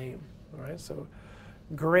the name, all right? So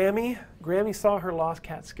Grammy saw her lost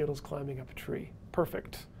cat, Skittles, climbing up a tree.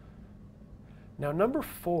 Perfect. Now number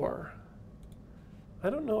 4,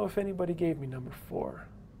 I don't know if anybody gave me number 4,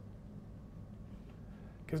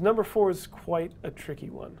 because number 4 is quite a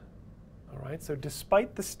tricky one, all right? So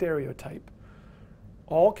despite the stereotype,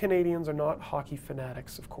 all Canadians are not hockey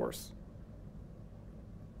fanatics, of course.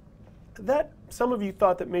 That some of you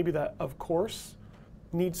thought that maybe that of course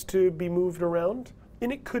needs to be moved around,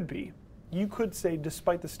 and it could be. You could say,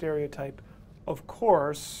 despite the stereotype, of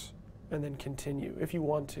course, and then continue if you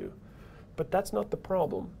want to. But that's not the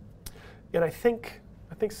problem. And I think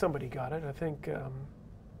somebody got it. I think,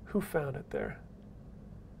 who found it there?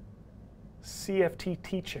 CFT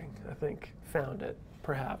Teaching, I think, found it,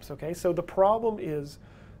 perhaps. Okay, so the problem is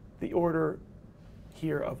the order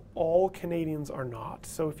here of all Canadians are not.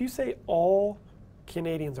 So if you say all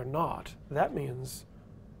Canadians are not, that means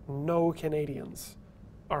no Canadians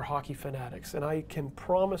are hockey fanatics. And I can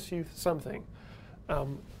promise you something.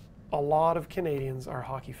 A lot of Canadians are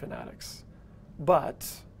hockey fanatics. But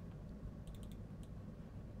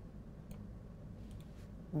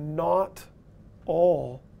not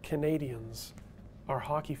all Canadians are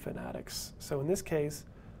hockey fanatics. So in this case,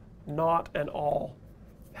 not and all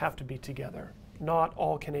have to be together. Not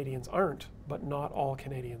all Canadians aren't, but not all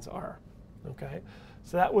Canadians are. Okay?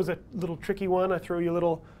 So that was a little tricky one. I threw you a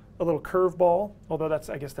little curveball, although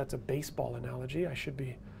I guess that's a baseball analogy. I should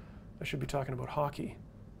be talking about hockey.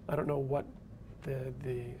 I don't know what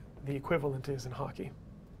the equivalent is in hockey.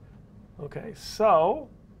 Okay, so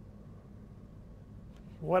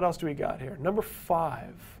what else do we got here? Number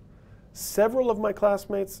 5. Several of my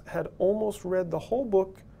classmates had almost read the whole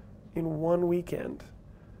book in one weekend.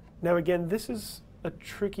 Now again, this is a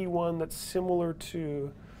tricky one that's similar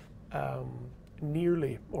to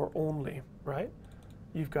nearly or only, right?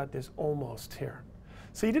 You've got this almost here.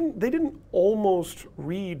 So they didn't almost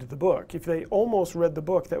read the book. If they almost read the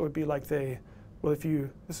book, that would be like this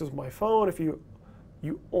is my phone, if you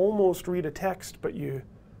almost read a text, but you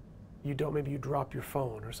don't, maybe you drop your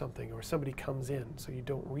phone or something, or somebody comes in, so you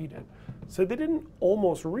don't read it. So they didn't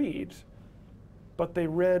almost read, but they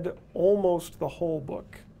read almost the whole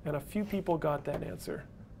book. And a few people got that answer.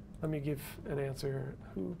 Let me give an answer.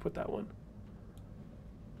 Who put that one?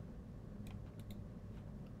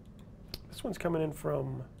 This one's coming in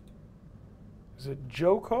from, is it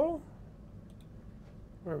Joko?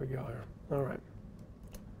 Where we go here? All right.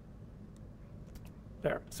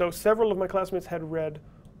 There. So several of my classmates had read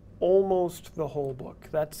almost the whole book.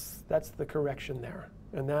 That's the correction there.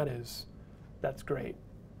 And that's great.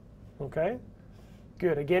 Okay?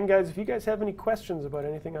 Good. Again, guys, if you guys have any questions about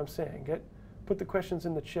anything I'm saying, put the questions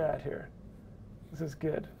in the chat here. This is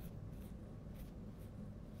good.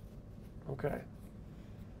 Okay.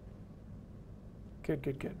 Good,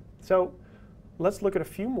 good, good. So let's look at a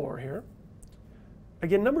few more here.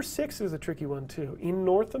 Again, number 6 is a tricky one too. In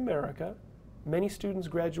North America, many students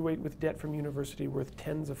graduate with debt from university worth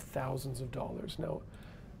tens of thousands of dollars. Now,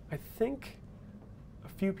 I think a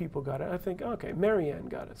few people got it. I think, okay, Marianne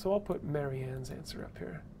got it. So I'll put Marianne's answer up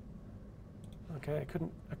here. Okay,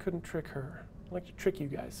 I couldn't trick her. I like to trick you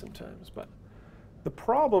guys sometimes, but the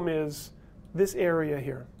problem is this area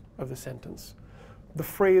here of the sentence. The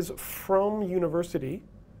phrase from university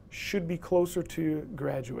should be closer to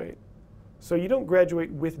graduate. So you don't graduate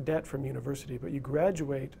with debt from university, but you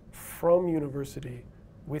graduate from university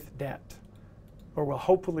with debt. Or well,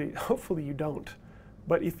 hopefully you don't.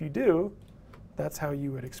 But if you do, that's how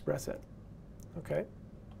you would express it. Okay?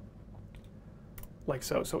 Like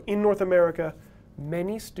so. So in North America,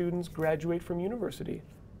 many students graduate from university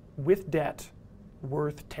with debt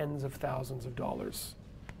worth tens of thousands of dollars.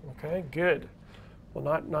 Okay, good.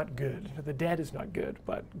 Well, not good. The debt is not good,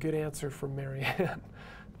 but good answer from Marianne.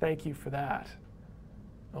 Thank you for that.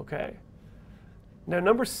 Okay. Now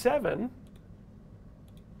number 7.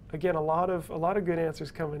 Again, a lot of good answers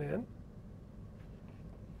coming in.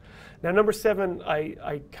 Now number 7,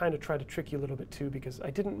 I kind of tried to trick you a little bit too because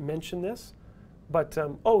I didn't mention this, but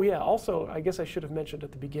oh yeah. Also, I guess I should have mentioned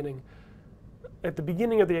at the beginning. At the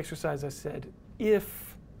beginning of the exercise, I said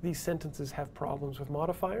if these sentences have problems with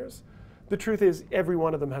modifiers. The truth is, every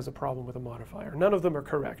one of them has a problem with a modifier. None of them are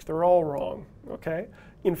correct. They're all wrong, okay?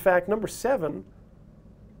 In fact, number 7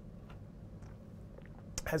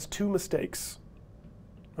 has 2 mistakes,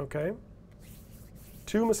 okay?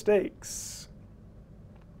 2 mistakes.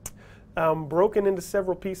 Broken into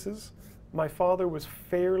several pieces, my father was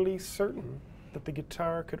fairly certain that the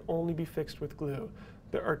guitar could only be fixed with glue.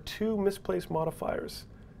 There are 2 misplaced modifiers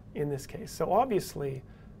in this case. So obviously,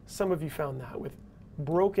 some of you found that with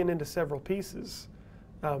broken into several pieces.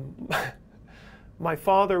 My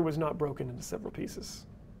father was not broken into several pieces.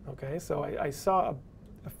 Okay, so I saw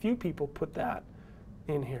a few people put that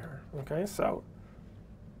in here. Okay, so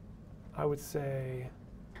I would say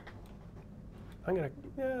how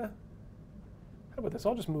about this?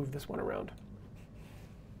 I'll just move this one around.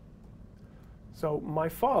 So my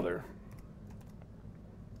father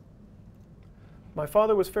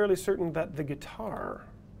was fairly certain that the guitar,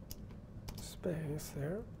 space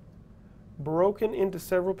there, broken into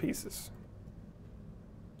several pieces,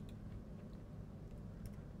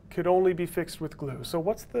 could only be fixed with glue. So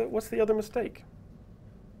what's the other mistake?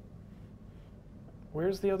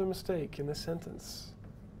 Where's the other mistake in this sentence?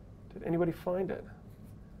 Did anybody find it?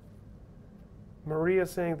 Maria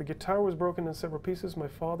saying the guitar was broken in several pieces. My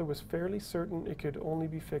father was fairly certain it could only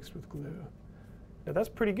be fixed with glue. Now that's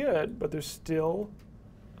pretty good, but there's still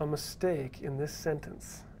a mistake in this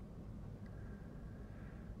sentence.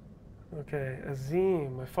 Okay,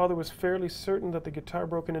 Azim. My father was fairly certain that the guitar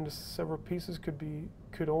broken into several pieces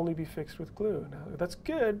could only be fixed with glue. Now, that's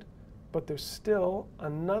good, but there's still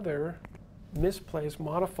another misplaced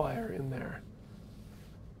modifier in there.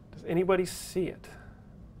 Does anybody see it?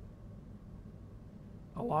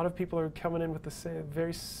 A lot of people are coming in with the same,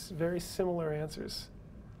 very similar answers.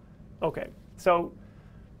 Okay, so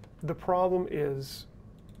the problem is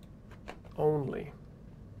only.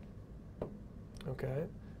 Okay,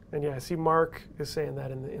 and yeah, I see Mark is saying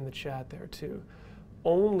that in the chat there too.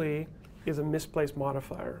 Only is a misplaced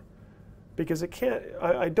modifier because it can't.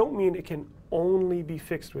 I don't mean it can only be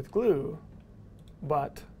fixed with glue,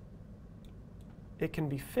 but it can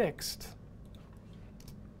be fixed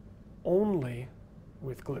only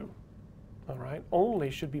with glue. All right, only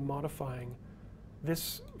should be modifying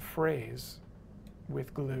this phrase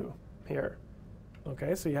with glue here.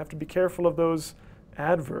 Okay, so you have to be careful of those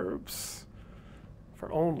adverbs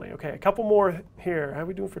for only. Okay, a couple more here. How are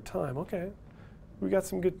we doing for time? Okay, we got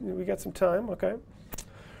some time. Okay.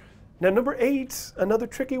 Now number 8, another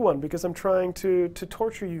tricky one because I'm trying to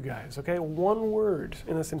torture you guys. Okay, one word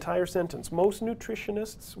in this entire sentence. Most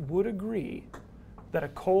nutritionists would agree that a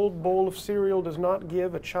cold bowl of cereal does not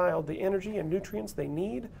give a child the energy and nutrients they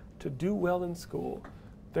need to do well in school.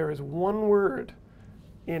 There is one word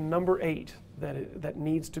in number 8 that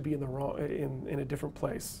needs to be in the wrong in a different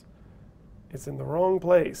place. It's in the wrong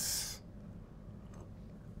place.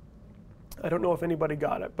 I don't know if anybody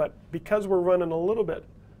got it, but because we're running a little bit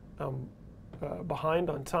behind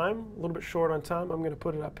on time, a little bit short on time, I'm going to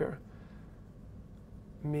put it up here.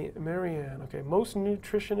 Marianne, okay. Most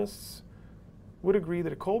nutritionists would agree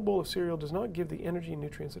that a cold bowl of cereal does not give the energy and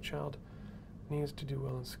nutrients a child needs to do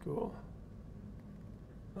well in school.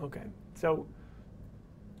 Okay, so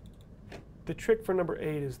the trick for number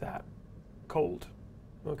 8 is that cold.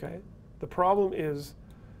 Okay, the problem is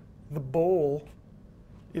the bowl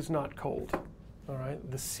is not cold. All right,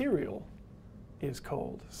 the cereal is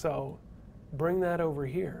cold. So bring that over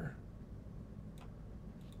here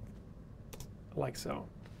like so.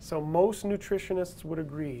 So most nutritionists would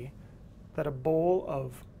agree that a bowl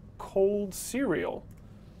of cold cereal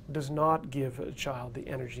does not give a child the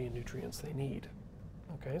energy and nutrients they need.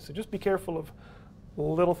 Okay, so just be careful of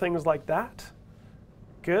little things like that.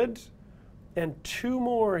 Good. And 2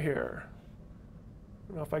 more here. I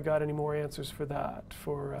don't know if I got any more answers for that,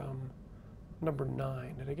 for number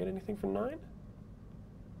 9. Did I get anything for 9?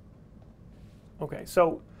 Okay,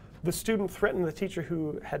 so the student threatened the teacher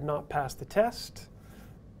who had not passed the test.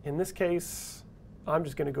 In this case, I'm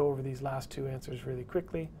just going to go over these last 2 answers really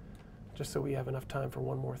quickly, just so we have enough time for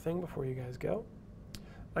one more thing before you guys go.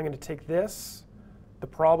 I'm going to take this. The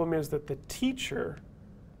problem is that the teacher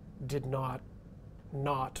did not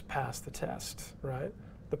pass the test, right?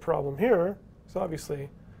 The problem here is obviously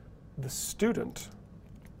the student.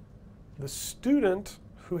 The student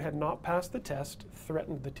who had not passed the test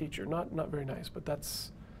threatened the teacher. Not very nice, but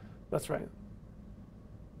that's right.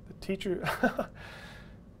 The teacher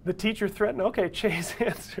the teacher threatened, okay, Che's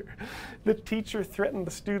answer. The teacher threatened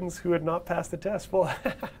the students who had not passed the test. Well,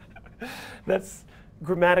 that's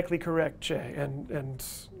grammatically correct, Che, and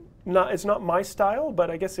it's not my style, but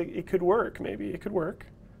I guess it could work, maybe. It could work.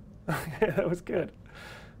 That was good.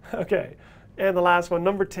 Okay, and the last one,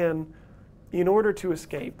 number 10. In order to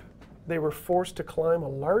escape, they were forced to climb a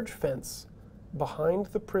large fence behind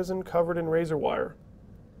the prison covered in razor wire.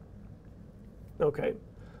 Okay,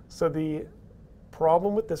 so the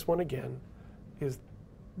problem with this one again is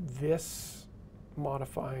this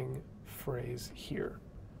modifying phrase here,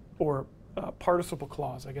 or participle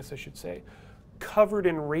clause, I guess I should say. Covered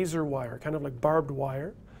in razor wire, kind of like barbed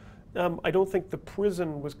wire. I don't think the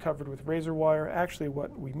prison was covered with razor wire. Actually,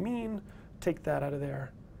 what we mean, take that out of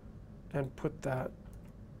there and put that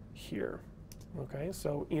here. Okay,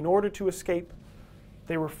 so in order to escape,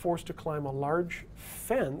 they were forced to climb a large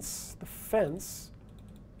fence. The fence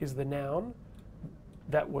is the noun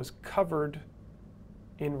that was covered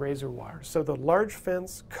in razor wire. So the large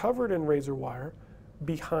fence covered in razor wire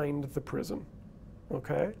behind the prison.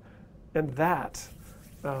 Okay, and that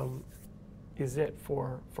is it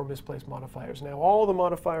for misplaced modifiers. Now all the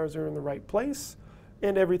modifiers are in the right place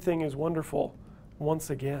and everything is wonderful once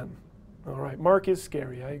again. All right, Mark is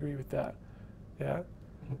scary, I agree with that. Yeah?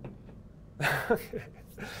 Okay.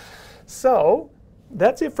 So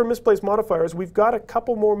that's it for misplaced modifiers. We've got a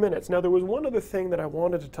couple more minutes. Now there was one other thing that I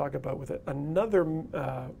wanted to talk about with it, another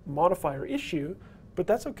modifier issue, but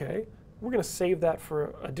that's okay. We're going to save that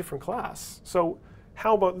for a different class. So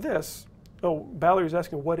how about this? Oh, Valerie's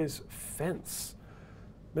asking, what is fence?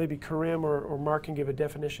 Maybe Karim or Mark can give a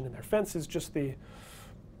definition in there. Fence is just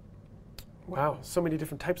Wow, so many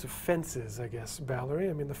different types of fences, I guess, Valerie.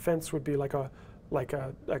 I mean, the fence would be like a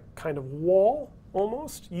kind of wall,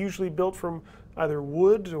 almost, usually built from either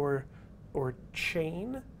wood or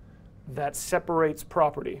chain that separates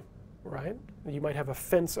property, right? You might have a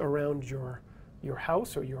fence around your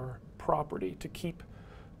house or your property to keep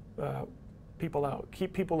people out.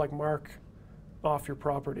 Keep people like Mark off your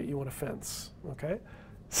property. You want a fence, okay?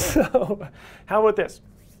 So how about this?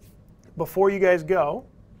 Before you guys go,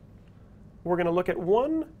 we're going to look at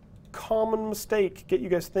one common mistake, get you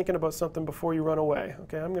guys thinking about something before you run away.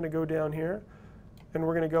 Okay, I'm going to go down here, and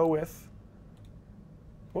we're going to go with,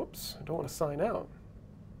 whoops, I don't want to sign out.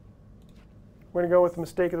 We're going to go with the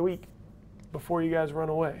mistake of the week before you guys run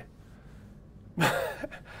away.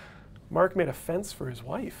 Mark made a fence for his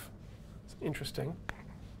wife. It's interesting.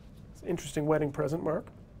 It's an interesting wedding present, Mark.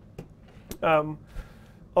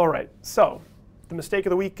 All right, so the mistake of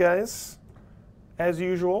the week, guys. As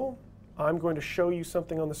usual, I'm going to show you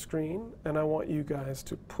something on the screen, and I want you guys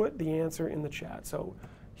to put the answer in the chat. So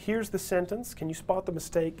here's the sentence. Can you spot the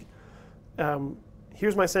mistake?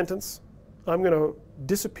 Here's my sentence. I'm going to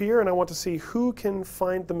disappear, and I want to see who can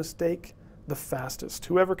find the mistake the fastest.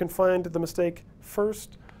 Whoever can find the mistake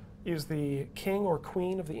first is the king or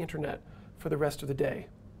queen of the internet for the rest of the day.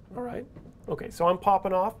 All right? Okay, so I'm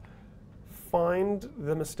popping off. Find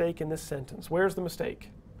the mistake in this sentence. Where's the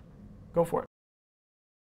mistake? Go for it.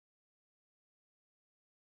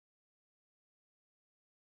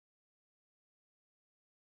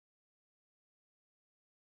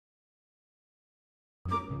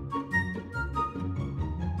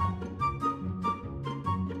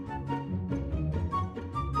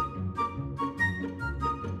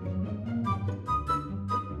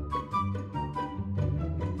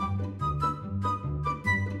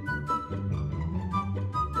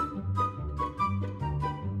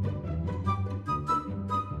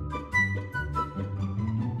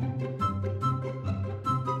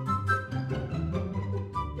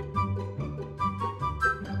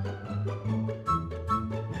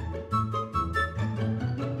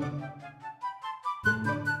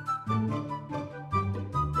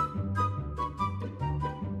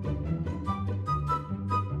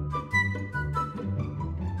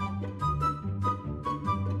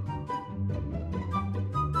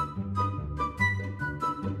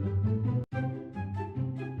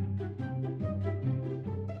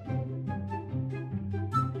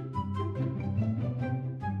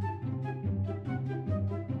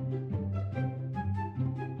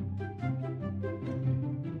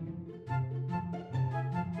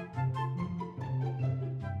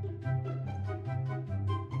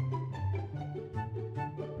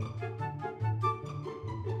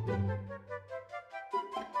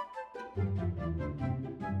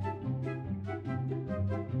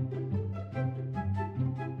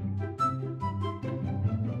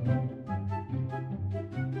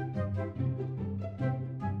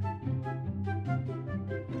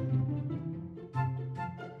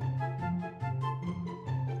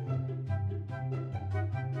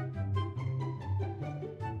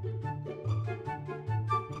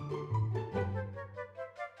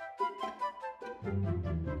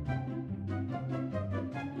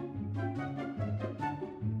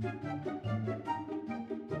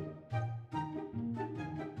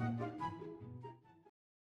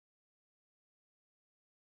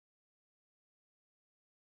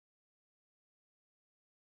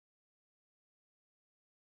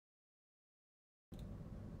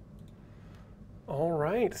 All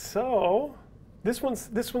right, so this one's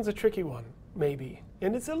a tricky one, maybe.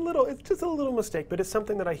 And it's just a little mistake, but it's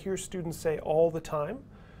something that I hear students say all the time.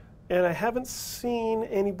 And I haven't seen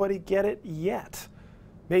anybody get it yet.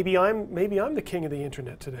 Maybe I'm the king of the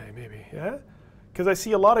internet today, maybe, yeah? Because I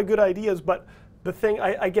see a lot of good ideas, but the thing,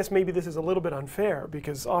 I guess maybe this is a little bit unfair,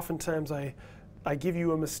 because oftentimes I give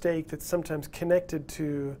you a mistake that's sometimes connected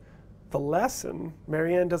to the lesson.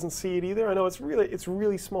 Marianne doesn't see it either. I know it's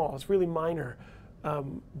really small, it's really minor,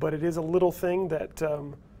 but it is a little thing that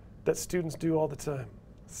that students do all the time.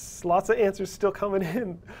 Lots of answers still coming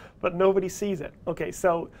in, but nobody sees it. Okay,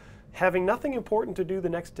 so having nothing important to do the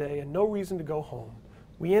next day and no reason to go home,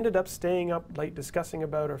 we ended up staying up late discussing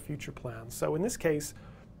about our future plans. So in this case,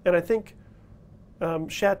 and I think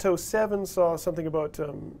Chateau 7 saw something about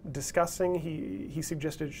discussing. He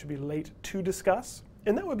suggested it should be late to discuss,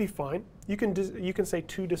 and that would be fine. You can say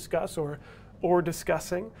to discuss or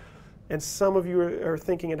discussing, and some of you are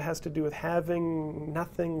thinking it has to do with having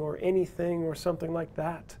nothing or anything or something like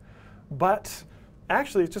that. But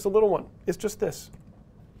actually, it's just a little one. It's just this.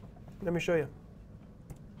 Let me show you.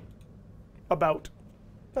 About.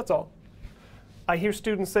 That's all. I hear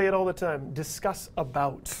students say it all the time. Discuss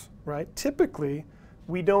about. right? Typically,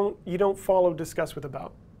 you don't follow discuss with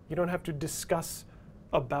about. You don't have to discuss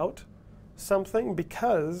about something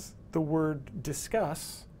because the word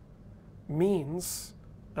discuss means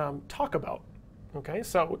talk about. Okay,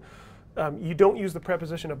 so you don't use the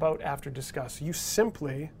preposition about after discuss. You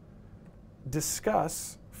simply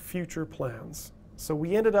discuss future plans. So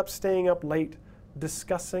we ended up staying up late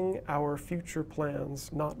discussing our future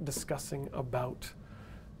plans, not discussing about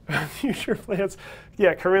future plans.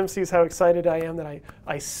 Yeah, Karim sees how excited I am that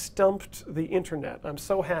I stumped the internet. I'm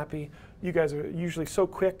so happy. You guys are usually so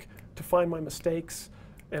quick to find my mistakes,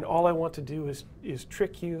 and all I want to do is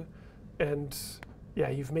trick you. And yeah,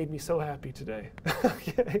 you've made me so happy today.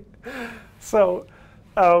 Okay. So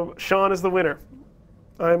Shaun is the winner.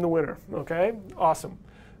 I'm the winner. Okay, awesome.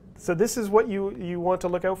 So this is what you want to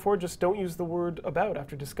look out for. Just don't use the word about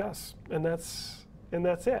after discuss, and that's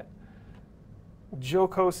it.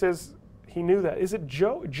 Joko says he knew that. Is it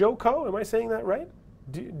Joko? Am I saying that right?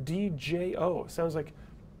 D-J-O. Sounds like,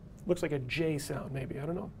 looks like a J sound maybe. I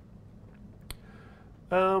don't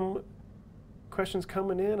know. Questions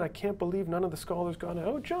coming in. I can't believe none of the scholars got it.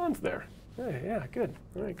 Oh, John's there. Hey, yeah, good.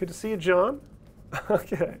 All right, good to see you, John.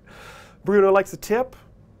 Okay. Bruno likes the tip.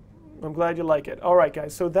 I'm glad you like it. All right,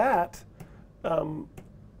 guys. So that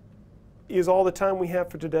is all the time we have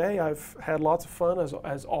for today. I've had lots of fun,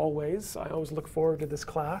 as always. I always look forward to this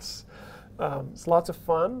class. It's lots of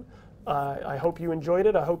fun. I hope you enjoyed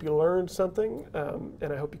it. I hope you learned something,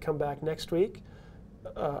 and I hope you come back next week.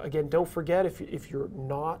 Again, don't forget, if you're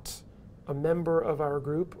not a member of our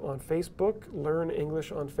group on Facebook, Learn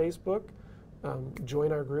English on Facebook,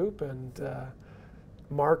 join our group, and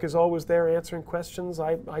Mark is always there answering questions.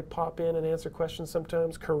 I pop in and answer questions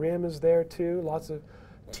sometimes. Karim is there too. Lots of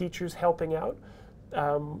teachers helping out.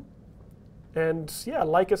 And yeah,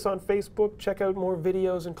 like us on Facebook. Check out more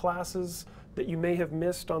videos and classes that you may have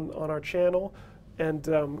missed on our channel. And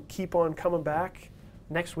keep on coming back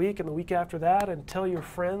next week and the week after that, and tell your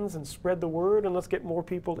friends and spread the word, and let's get more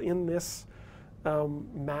people in this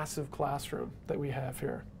massive classroom that we have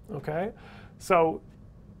here. Okay? So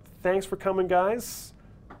thanks for coming, guys.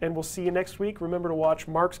 And we'll see you next week. Remember to watch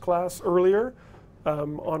Mark's class earlier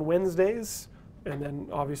on Wednesdays. And then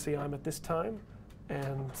obviously I'm at this time.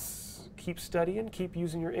 And keep studying, keep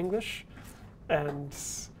using your English. And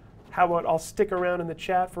how about I'll stick around in the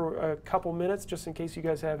chat for a couple minutes just in case you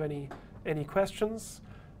guys have any questions.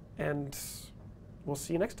 And we'll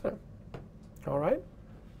see you next time. All right?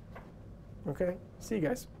 Okay, see you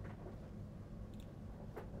guys.